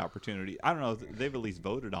had the opportunity. I don't know. They've at least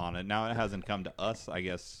voted on it. Now it hasn't come to us, I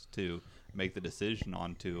guess, to make the decision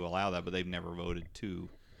on to allow that, but they've never voted to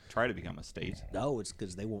try to become a state. No, it's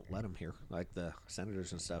because they won't let them here. Like the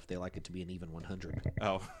senators and stuff, they like it to be an even 100.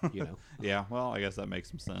 Oh, You know. yeah. Well, I guess that makes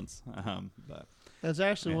some sense. But That's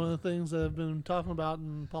actually Yeah. one of the things that I've been talking about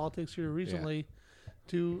in politics here recently.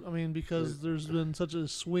 Too, I mean, because there's been such a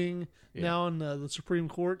swing Yeah. now in the Supreme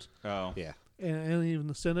Court oh, Yeah, and even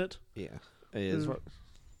the Senate. yeah. As far,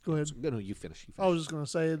 Go ahead. No, you finish. I was just going to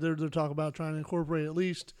say they're talking about trying to incorporate at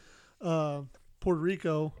least Puerto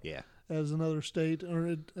Rico Yeah. as another state.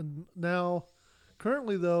 And now,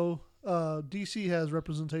 currently though, DC has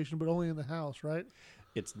representation, but only in the House, right?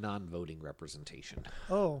 It's non-voting representation.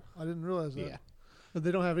 Oh, I didn't realize that. Yeah. But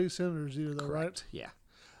they don't have any senators either, though, Correct. Yeah.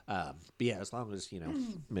 But yeah, as long as,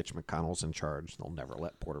 Mitch McConnell's in charge, they'll never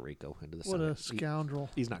let Puerto Rico into the right? What Senate. a scoundrel.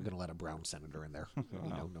 He's not going to let a brown senator in there,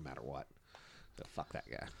 no matter what. So fuck that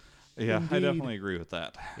guy. Yeah, I Indeed. definitely agree with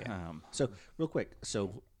that. Yeah. So, real quick.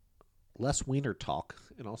 So, less wiener talk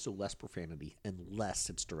and also less profanity, unless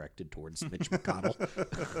it's directed towards Mitch McConnell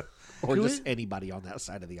or Can just we- anybody on that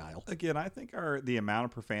side of the aisle. Again, I think the amount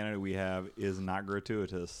of profanity we have is not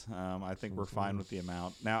gratuitous. I think we're fine with the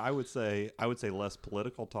amount. Now, I would say less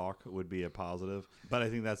political talk would be a positive, but I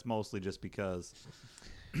think that's mostly just because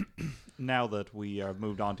now that we have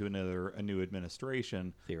moved on to a new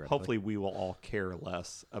administration, Theoretically. hopefully we will all care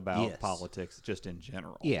less about Yes. politics just in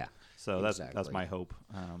general. Yeah. So that's exactly. my hope.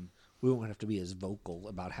 We won't have to be as vocal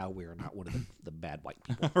about how we are not one of the bad white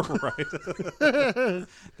people. Right.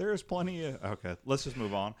 There's plenty of... Okay, let's just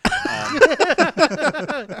move on.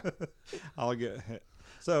 I'll get...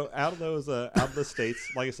 So out of the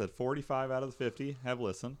states, like I said, 45 out of the 50 have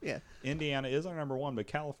listened. Yeah. Indiana is our number one, but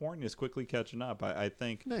California is quickly catching up. I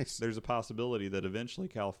think Nice. there's a possibility that eventually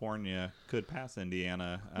California could pass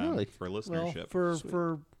Indiana Really? for Well, listenership.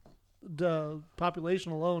 for the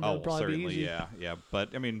population alone, Oh, that'd probably be certainly, easy. yeah.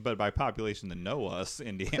 But I mean, by population that know us,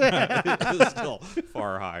 Indiana is still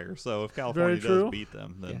far higher. So if California Very true. does beat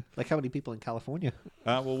them, then Yeah. Like how many people in California?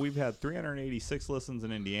 well, we've had 386 listens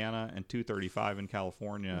in Indiana and 235 in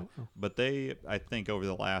California. But they, I think, over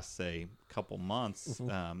the last say couple months,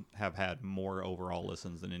 have had more overall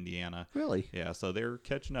listens than Indiana. Really? Yeah, so they're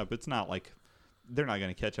catching up. It's not like they're not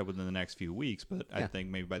going to catch up within the next few weeks, but I Yeah. think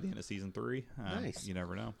maybe by the end of season 3, Nice. you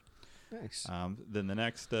never know. Nice. Then the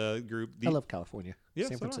next group, I love California. Yeah,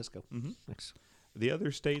 San so do I. Francisco. Nice. the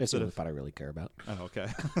other states That's the that only have. spot I really care about. Oh, okay.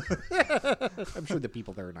 I'm sure the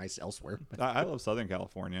people there are nice elsewhere. But I love Southern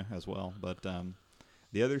California as well, but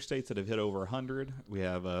the other states that have hit over 100, we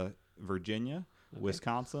have Virginia,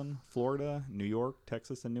 Wisconsin, Florida, New York,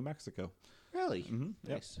 Texas, and New Mexico. really? Yep.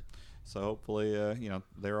 Nice. So hopefully,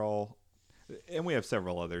 they're all, and we have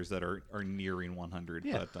several others that are nearing 100.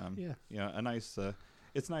 Yeah, But yeah. a nice.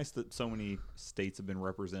 It's nice that so many states have been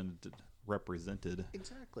represented.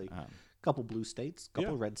 Exactly. Um, Couple blue states,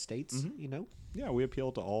 couple yeah. red states, Yeah, we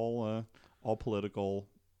appeal to all political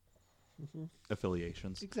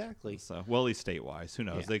affiliations. Exactly. So, well, at least state-wise, who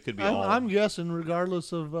knows? Yeah. They could be all. I'm guessing,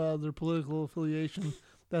 regardless of their political affiliation,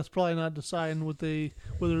 that's probably not deciding whether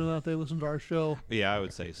or not they listen to our show. Yeah, I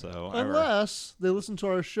would say so. Unless they listen to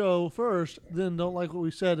our show first, then don't like what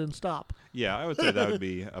we said and stop. Yeah, I would say that would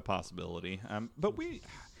be a possibility. But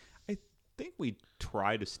I think we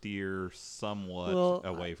try to steer somewhat Well,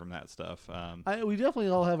 away from that stuff. We definitely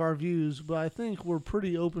all have our views, but I think we're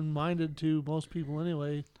pretty open-minded to most people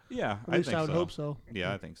anyway. Yeah, At least think I would so. hope so.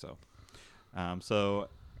 Yeah, I think so. So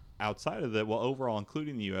outside of that, well, overall,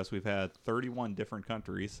 including the U.S., we've had 31 different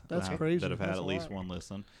countries That's crazy. that have had That's at a least lot. one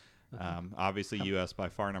listen. Obviously, U.S. by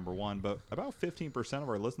far number one, but about 15% of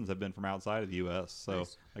our listens have been from outside of the U.S., so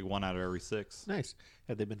Nice. like 1 out of every 6. Nice.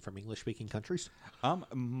 Have they been from English-speaking countries?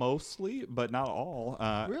 Mostly, but not all.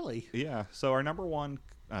 Really? Yeah. So our number one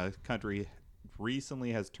country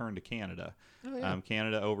recently has turned to Canada. Oh, yeah.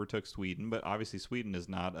 Canada overtook Sweden, but obviously Sweden is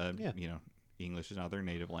not Yeah. English is not their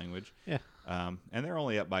native language. Yeah. And they're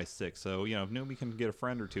only up by 6. So, if Numi can get a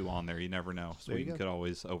friend or two on there, you never know. There you Sweden go. could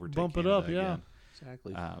always overtake Bump it Canada up, yeah. again.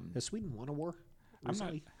 Exactly. Um, Has Sweden won a war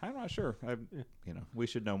recently? I'm not sure. We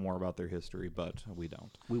should know more about their history, but we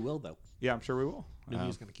don't. We will, though. Yeah, I'm sure we will.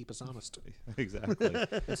 Numi's going to keep us honest. Exactly.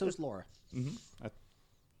 And so's Laura.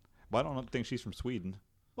 Well, I don't think she's from Sweden.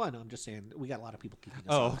 Well, no, I'm just saying we got a lot of people keeping us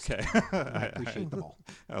Oh, honest. okay. I appreciate them all.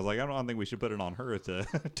 I was like, I don't think we should put it on her to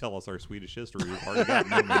tell us our Swedish history. We've already got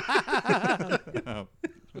Numi.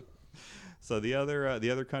 So the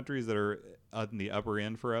other countries that are on the upper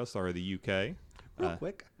end for us are the UK. Real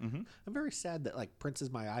quick, I'm very sad that Prince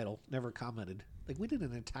is my idol never commented. We did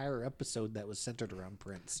an entire episode that was centered around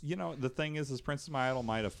Prince. The thing is Prince is my idol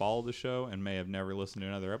might have followed the show and may have never listened to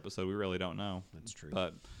another episode. We really don't know. That's true.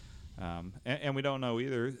 But and we don't know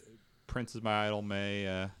either. Prince is my idol may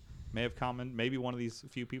have commented. Maybe one of these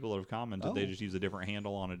few people that have commented, they Oh. just use a different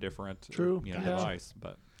handle on a different True. Yeah. device.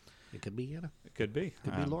 But It could be Anna. it could be.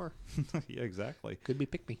 Could be Laura. Yeah, exactly. Could be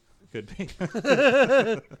Pick Me. Could be.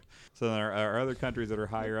 So there are other countries that are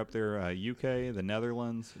higher up there: UK, the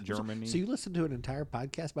Netherlands, Germany. So you listened to an entire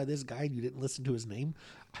podcast by this guy and you didn't listen to his name?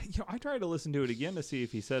 I tried to listen to it again to see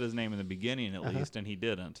if he said his name in the beginning at least, and he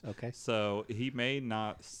didn't. Okay. So he may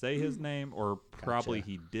not say his name, or probably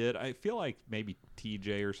Gotcha. he did. I feel like maybe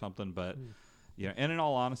TJ or something, but and in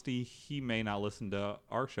all honesty, he may not listen to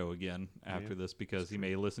our show again after this, because he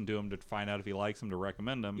may listen to him to find out if he likes him, to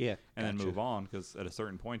recommend him, Yeah, and then gotcha. move on, because at a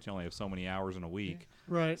certain point you only have so many hours in a week.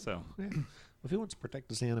 Right. So Yeah. If he wants to protect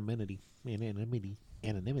his anonymity,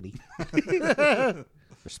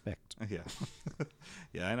 respect. yeah,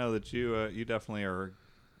 yeah, I know that you definitely are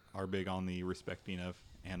big on the respecting of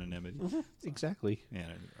anonymity. Exactly. Yeah,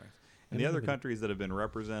 right. And the other countries that have been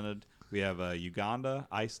represented, we have Uganda,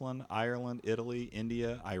 Iceland, Ireland, Italy,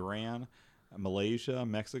 India, Iran, Malaysia,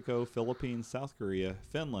 Mexico, Philippines, South Korea,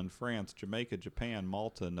 Finland, France, Jamaica, Japan,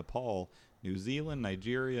 Malta, Nepal, New Zealand,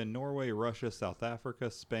 Nigeria, Norway, Russia, South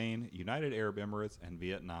Africa, Spain, United Arab Emirates, and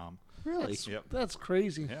Vietnam. Really? Yep. That's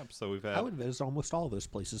crazy. Yep. So we've had. I would visit almost all those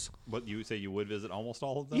places. What you say, you would visit almost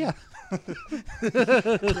all of them? Yeah.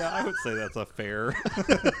 Yeah, I would say that's a fair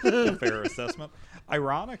assessment.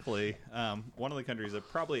 Ironically, one of the countries that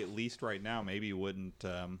probably, at least right now, maybe wouldn't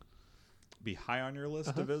be high on your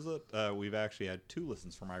list to visit, we've actually had 2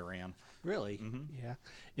 listens from Iran. Really? Yeah.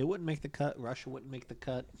 It wouldn't make the cut. Russia wouldn't make the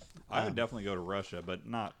cut. I would definitely go to Russia, but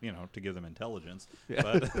not, to give them intelligence.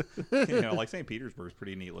 But, like St. Petersburg's a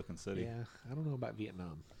pretty neat looking city. Yeah. I don't know about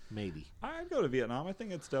Vietnam. Maybe. I'd go to Vietnam. I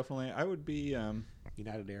think it's definitely, I would be,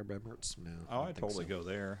 United Arab Emirates? No. I oh, don't I'd think totally so. go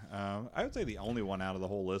there. I would say the only one out of the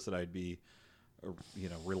whole list that I'd be,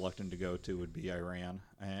 reluctant to go to would be Iran.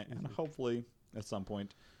 And hopefully, at some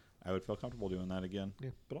point, I would feel comfortable doing that again.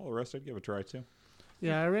 Yeah. But all the rest, I'd give a try too.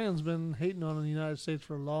 Yeah, Iran's been hating on the United States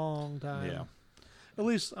for a long time. Yeah. At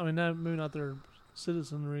least, maybe not their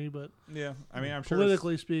citizenry, but Yeah. I mean, I'm sure.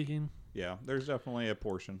 politically speaking. Yeah. There's definitely a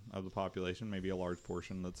portion of the population, maybe a large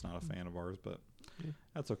portion, that's not a fan of ours, but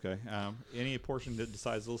that's okay. Any portion that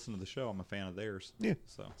decides to listen to the show, I'm a fan of theirs. Yeah.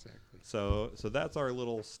 So. Exactly. So that's our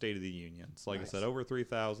little State of the Union. It's like Nice. I said, over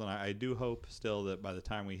 3,000. I do hope still that by the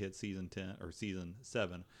time we hit season 10 or season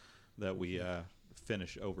 7, that we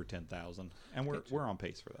finish over 10,000, and we're on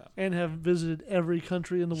pace for that. And have visited every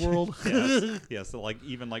country in the world. Yes. So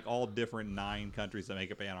even all different 9 countries that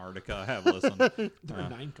make up Antarctica have listened. There are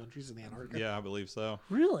 9 countries in Antarctica. Yeah, I believe so.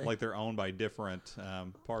 Really? Like they're owned by different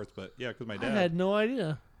parts, but yeah, because my I dad. had no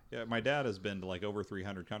idea. Yeah, my dad has been to like over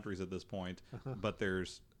 300 countries at this point, but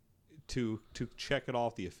there's to check it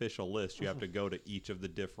off the official list, you have to go to each of the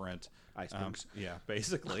different Icebergs. yeah,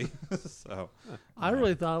 basically. So I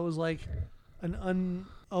really thought it was like an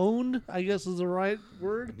unowned, I guess is the right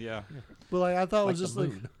word. yeah, But like I thought it Like was just the like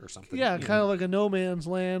moon or something. yeah, you know? kind of like a no man's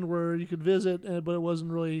land where you could visit, but it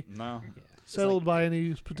wasn't really no, Yeah. It's settled like, by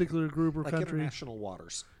any particular group or like country. international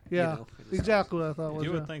waters. Yeah, You know? It's exactly what I thought was.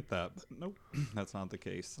 you yeah. would think that, but nope, that's not the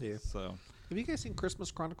case. Yeah. So Have you guys seen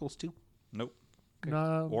Christmas Chronicles 2? nope.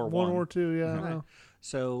 Nah, Or one one. or two, yeah. I Right. know.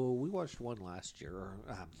 So we watched one last year.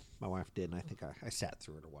 My wife did, and I think I sat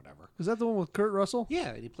through it or whatever. Is that the one with Kurt Russell? Yeah,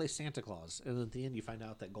 and he plays Santa Claus, and at the end you find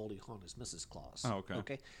out that Goldie Hawn is Mrs. Claus. Oh, okay.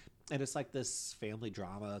 Okay, and it's like this family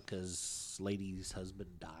drama because lady's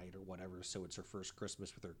husband died or whatever, so it's her first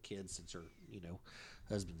Christmas with her kids since her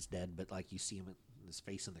husband's dead. But like you see him his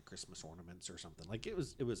face in the Christmas ornaments or something. Like it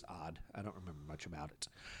was odd. I don't remember much about it.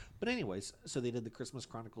 But anyways, so they did the Christmas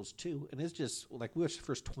Chronicles 2, and it's just like we watched the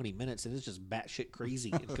first 20 minutes, and it's just batshit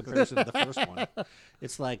crazy in comparison to the first one.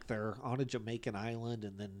 It's like they're on a Jamaican island,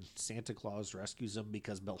 and then Santa Claus rescues them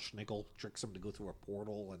because Belschnickel tricks them to go through a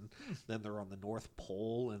portal, and then they're on the North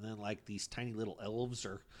Pole, and then like these tiny little elves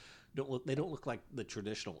don't look like the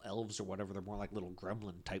traditional elves or whatever. They're more like little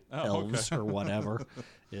gremlin type elves or whatever.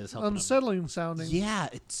 Is helping them. Unsettling sounding. Yeah,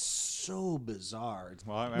 it's so bizarre.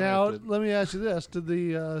 Well, I Now, have to- let me ask you this: did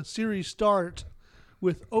the series start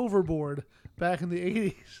with Overboard back in the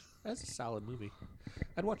 '80s? That's a solid movie.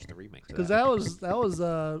 I'd watch the remake. Because that was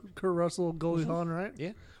Kurt Russell, Goldie Hawn, right?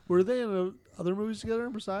 Yeah, Were they in other movies together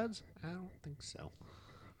besides? I don't think so.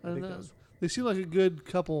 I don't think know. that was- They seem like a good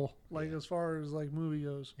couple, like as far as like movie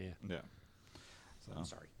goes. Yeah. yeah. So I'm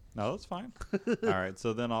sorry. no, that's fine. All right,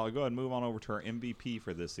 so then I'll go ahead and move on over to our MVP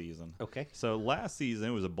for this season. Okay. So last season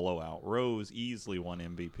it was a blowout. Rose easily won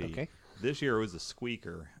MVP. Okay. This year it was a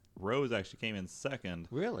squeaker. Rose actually came in second.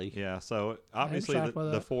 Really? Yeah. So obviously shocked by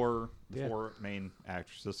the that. four Yeah. main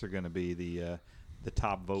actresses are going to be the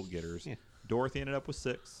top vote getters. Yeah. Dorothy ended up with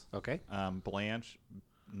 6. Okay. Blanche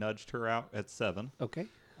nudged her out at 7. Okay.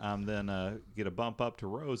 Then get a bump up to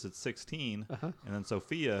Rose at 16, and then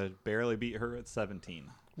Sophia barely beat her at 17.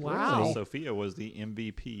 Wow. So Sophia was the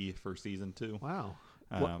MVP for season 2. Wow.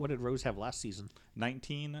 What did Rose have last season?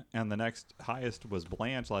 19, and the next highest was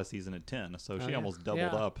Blanche last season at 10. So she almost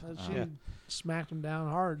doubled up. She smacked him down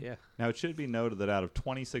hard. Yeah. Now, it should be noted that out of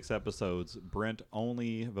 26 episodes, Brent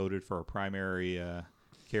only voted for a primary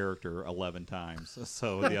character 11 times.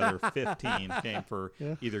 So the other 15 came for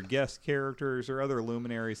either guest characters or other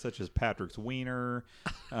luminaries such as Patrick's Wiener,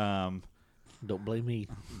 Don't blame me.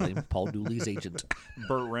 Blame Paul Dooley's agent.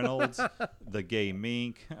 Burt Reynolds, the gay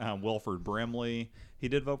mink, Wilford Brimley. He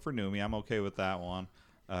did vote for Numi. I'm okay with that one.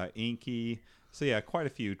 Inky. So, yeah, quite a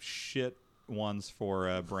few shit ones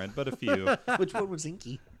for Brent, but a few. Which one was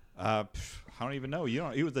Inky? I don't even know.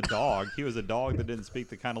 He was a dog. He was a dog that didn't speak,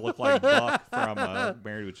 that kind of looked like Buck from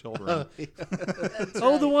Married with Children.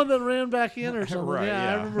 The one that ran back in or something. Right,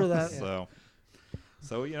 I remember that. So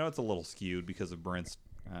it's a little skewed because of Brent's,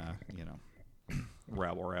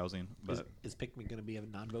 rabble rousing. But Is Pickman going to be a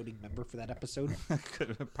non-voting member for that episode?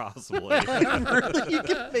 could possibly. Really? You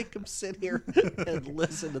can make him sit here and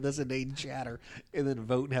listen to this inane chatter and then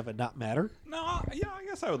vote and have it not matter? No, yeah, I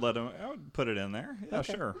guess I would let him. I would put it in there. Yeah,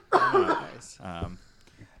 Okay. sure. Nice.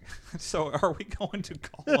 So are we going to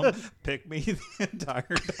call him Pick Me the entire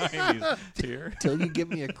time he's here? Till you give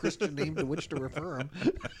me a Christian name to which to refer him.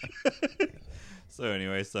 So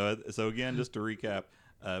anyway, so again, just to recap,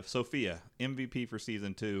 Sophia, MVP for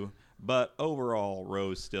season 2, but overall,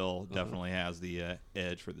 Rose still definitely has the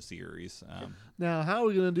edge for the series. Now, how are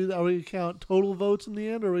we going to do that? Are we going to count total votes in the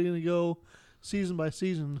end, or are we going to go season by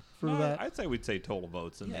season for that? I'd say we'd say total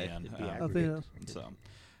votes in the end. it'd be I aggregate. think So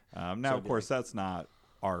now, of course, that's not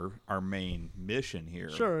our main mission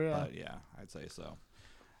here. Sure, yeah. But yeah, I'd say so.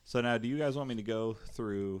 So now, do you guys want me to go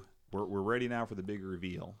through? We're ready now for the big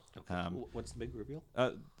reveal. Okay. What's the big reveal?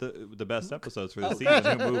 The best episodes for the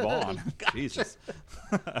season. Who move on? Jesus.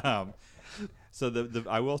 So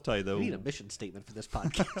I will tell you though. We need a mission statement for this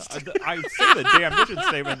podcast. I say the damn mission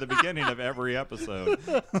statement at the beginning of every episode.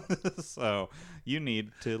 So you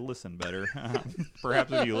need to listen better.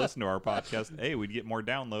 Perhaps if you listen to our podcast, A, we'd get more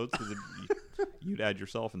downloads because you'd add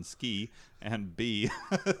yourself in ski, and B,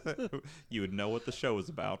 you would know what the show is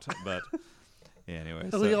about. But anyway,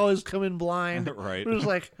 we always come in blind. Right. We're just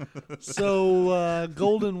like, so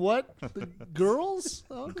golden what? The girls?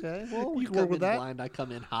 Okay, well, we You can work come with in that. blind, I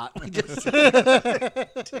come in hot. We just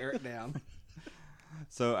tear it down.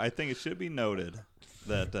 So I think it should be noted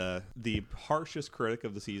that the harshest critic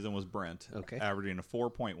of the season was Brent, Okay. averaging a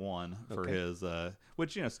 4.1 for Okay. his,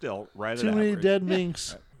 which still right Too at many average. dead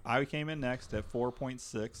minks. I came in next at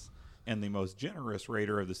 4.6, and the most generous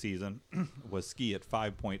rater of the season was Ski at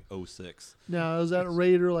 5.06. Now, is that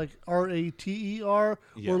Raider like Rater or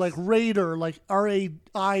Yes. like Raider like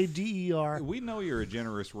Raider? We know you're a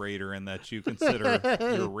generous rater and that you consider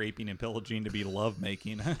your raping and pillaging to be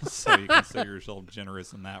lovemaking, so you consider yourself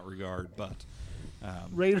generous in that regard. But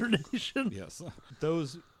Raider Nation. yes,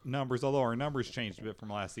 those numbers, although our numbers changed a bit from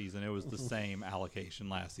last season, it was the same allocation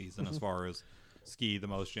last season as far as Ski, the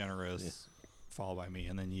most generous, followed by me,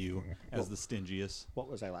 and then you as the stingiest. What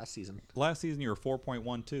was I last season? Last season, you were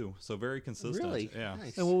 4.12, so very consistent. Really? Yeah.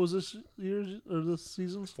 Nice. And what was this year's or this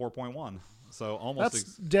season's? 4.1. So almost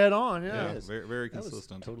That's dead on. Yeah. yeah, is. very, very That was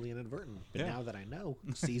consistent. totally inadvertent. But Yeah. now that I know,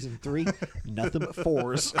 season 3, nothing but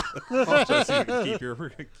 4s. Just so you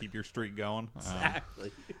can keep your streak going.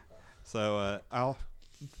 Exactly. So I'll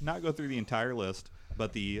not go through the entire list,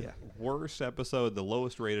 but the worst episode, the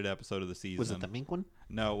lowest rated episode of the season. Was it the mink one?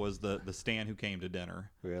 No, it was the Stan Who Came to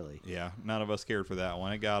Dinner. Really? Yeah, none of us cared for that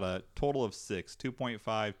one. It got a total of 6,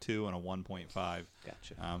 2.5, 2, and a 1.5.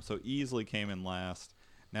 Gotcha. So easily came in last.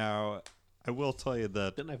 Now, I will tell you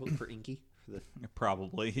that Didn't I vote for Inky? For the...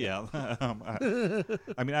 probably, yeah.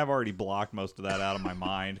 I mean, I've already blocked most of that out of my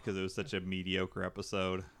mind because it was such a mediocre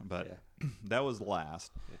episode, but that was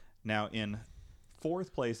last. Now, in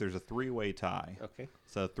fourth place, there's a 3-way tie. Okay.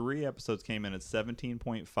 So 3 episodes came in at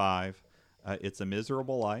 17.5. It's A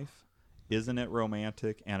Miserable Life, Isn't It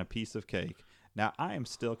Romantic, and A Piece of Cake. Now, I am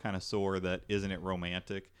still kind of sore that Isn't It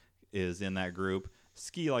Romantic is in that group.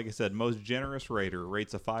 Ski, like I said, most generous rater,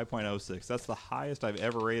 rates a 5.06. That's the highest I've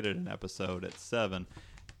ever rated an episode at 7,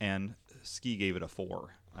 and Ski gave it a 4.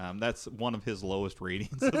 That's one of his lowest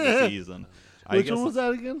ratings of the season. Which one was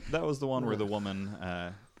that again? That was the one where the woman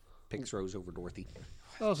Picks Rose over Dorothy.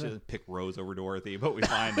 Okay. should pick Rose over Dorothy, but we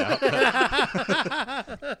find out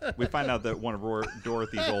that one of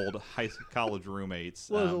Dorothy's old college roommates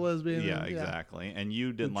Was a lesbian, Yeah, yeah. exactly. And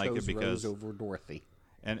you didn't like it Chose because Rose over Dorothy.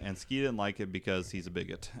 And Ski didn't like it because he's a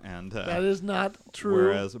bigot. And That is not true.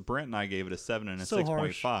 whereas Brent and I gave it a 7 and a So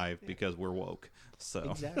harsh. 6.5 because we're woke.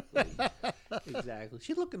 So Exactly. Exactly.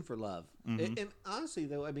 She's looking for love. And honestly,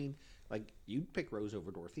 though, I mean, like, you'd pick Rose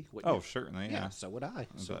over Dorothy, wouldn't oh, you? certainly, Yeah, yeah. so would I.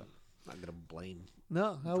 So But- I'm not going to blame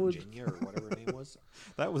No, I would. Virginia or whatever her name was.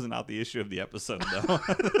 That was not the issue of the episode,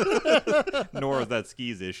 though. Nor was that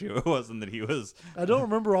Ski's issue. It wasn't that he was. I don't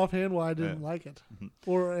remember offhand why I didn't like it,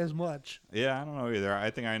 or as much. Yeah, I don't know either. I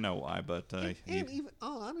think I know why, but And even,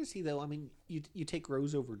 honestly, though, I mean, you take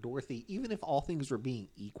Rose over Dorothy, even if all things were being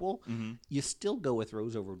equal, you still go with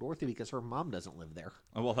Rose over Dorothy because her mom doesn't live there.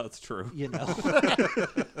 well, that's true. You know?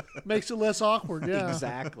 Makes it less awkward. Yeah.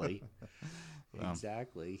 Exactly.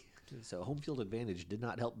 Exactly. So home field advantage did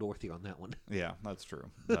not help Dorothy on that one. Yeah, that's true.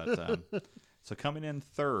 But so coming in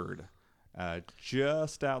third,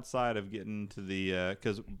 just outside of getting to the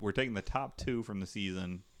because we're taking the top 2 from the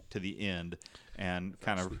season to the end and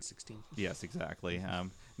kind of Sweet 16. yes, exactly.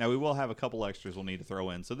 Now we will have a couple extras we'll need to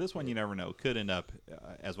throw in. So this one you never know could end up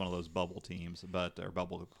as one of those bubble teams, or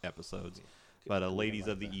bubble episodes. But ladies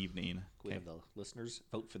of the evening. Can we have the listeners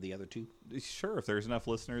vote for the other two? Sure, if there's enough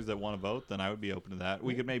listeners that want to vote, then I would be open to that.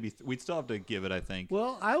 We could we'd still have to give it, I think.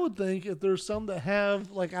 Well, I would think if there's some that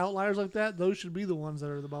have like outliers like that, those should be the ones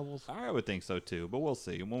that are the bubbles. I would think so too, but we'll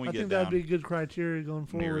see when we I get think down that'd be a good criteria going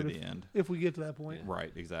near forward the end. if we get to that point.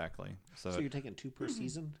 Right, exactly. So, So you're taking 2 per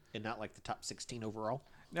season and not like the top 16 overall?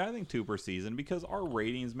 yeah, I think 2 per season because our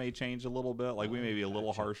ratings may change a little bit. Like we may be a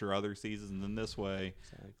little harsher other seasons than this way.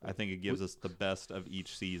 Exactly. I think it gives us the best of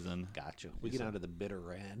each season. Gotcha. We get down to the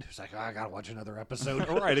bitter end. It's like, oh, I got to watch another episode.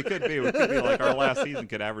 Right, it could be. It could be like our last season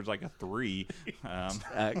could average like a 3.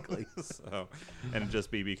 Exactly. So, and it'd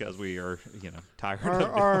just be because we are, tired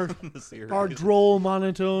Our- of doing the series. Our droll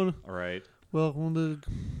monotone. All right. Welcome to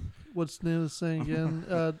what's the name of the thing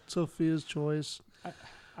again? Sophia's Choice.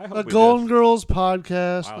 I hope A we Golden did. Girls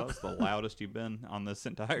podcast. Wow, that's the loudest you've been on this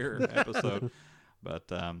entire episode. But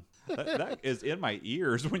that is in my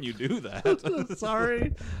ears when you do that.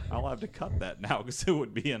 Sorry. I'll have to cut that now because it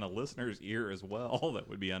would be in a listener's ear as well. That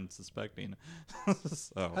would be unsuspecting. How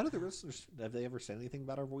So do the listeners, have they ever said anything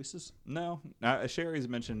about our voices? no, Sherry's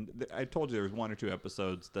mentioned. I told you there was 1 or 2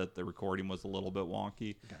 episodes that the recording was a little bit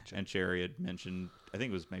wonky, Gotcha. and Sherry had mentioned. I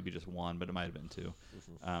think it was maybe just 1, but it might have been 2,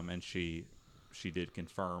 and she did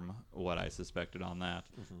confirm what I suspected on that,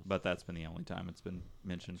 but that's been the only time it's been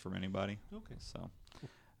mentioned from anybody. Okay. So,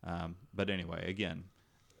 but anyway, again,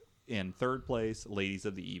 in third place, Ladies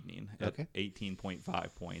of the Evening at Okay.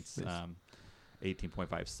 18.5 points,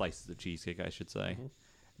 18.5 slices of cheesecake, I should say. Mm-hmm.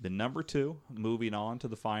 The number 2, moving on to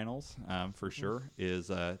the finals for sure, is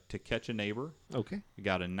To Catch a Neighbor. Okay. We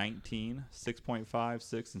got a 19, 6.5,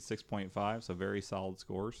 6, and 6.5, so very solid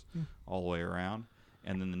scores all the way around.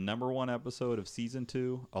 And then the number 1 episode of season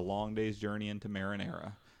 2, A Long Day's Journey into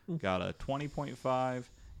Marinara, got a 20.5,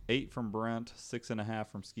 8 from Brent, 6.5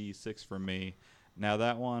 from Ski, 6 from me. Now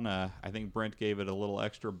that one, I think Brent gave it a little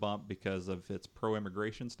extra bump because of its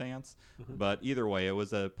pro-immigration stance. But either way, it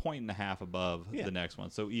was a 1.5 above Yeah. the next one.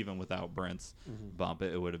 So even without Brent's bump,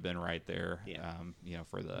 it would have been right there. Yeah.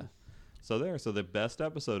 For the so the best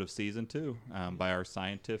episode of season 2 by our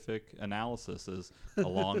scientific analysis is A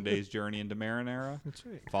Long Day's Journey into Marinara, That's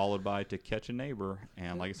right. followed by To Catch a Neighbor,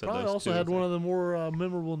 and like I said, Probably those also two. had one of the more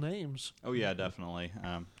memorable names. Oh yeah, definitely.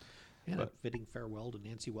 And But- a fitting farewell to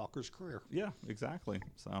Nancy Walker's career. Yeah, exactly.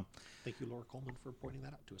 So Thank you, Laura Coleman, for pointing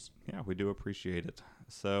that out to us. yeah, we do appreciate it.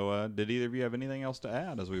 So did either of you have anything else to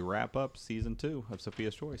add as we wrap up season 2 of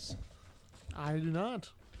Sophia's Choice? I do not.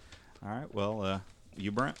 All right. Well,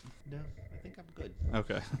 you, Brent. No, I think I'm good.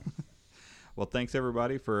 Okay. Well, thanks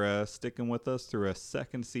everybody for sticking with us through a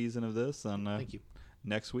second season of this, and Thank you.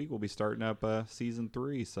 next week we'll be starting up season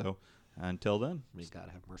 3. So until then, May God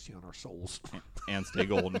have mercy on our souls. and stay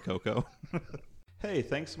golden, Coco. Hey,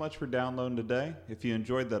 thanks so much for downloading today. If you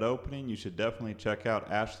enjoyed that opening, you should definitely check out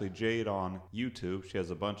Ashley Jade on YouTube. She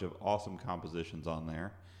has a bunch of awesome compositions on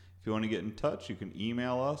there. If you want to get in touch, you can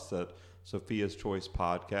email us at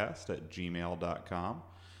sophiaschoicepodcast@gmail.com.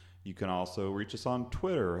 You can also reach us on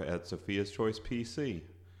Twitter at Sophia's Choice PC.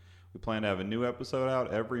 We plan to have a new episode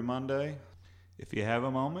out every Monday. If you have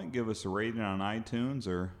a moment, give us a rating on iTunes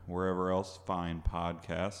or wherever else fine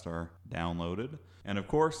podcasts are downloaded. And of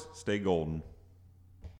course, stay golden.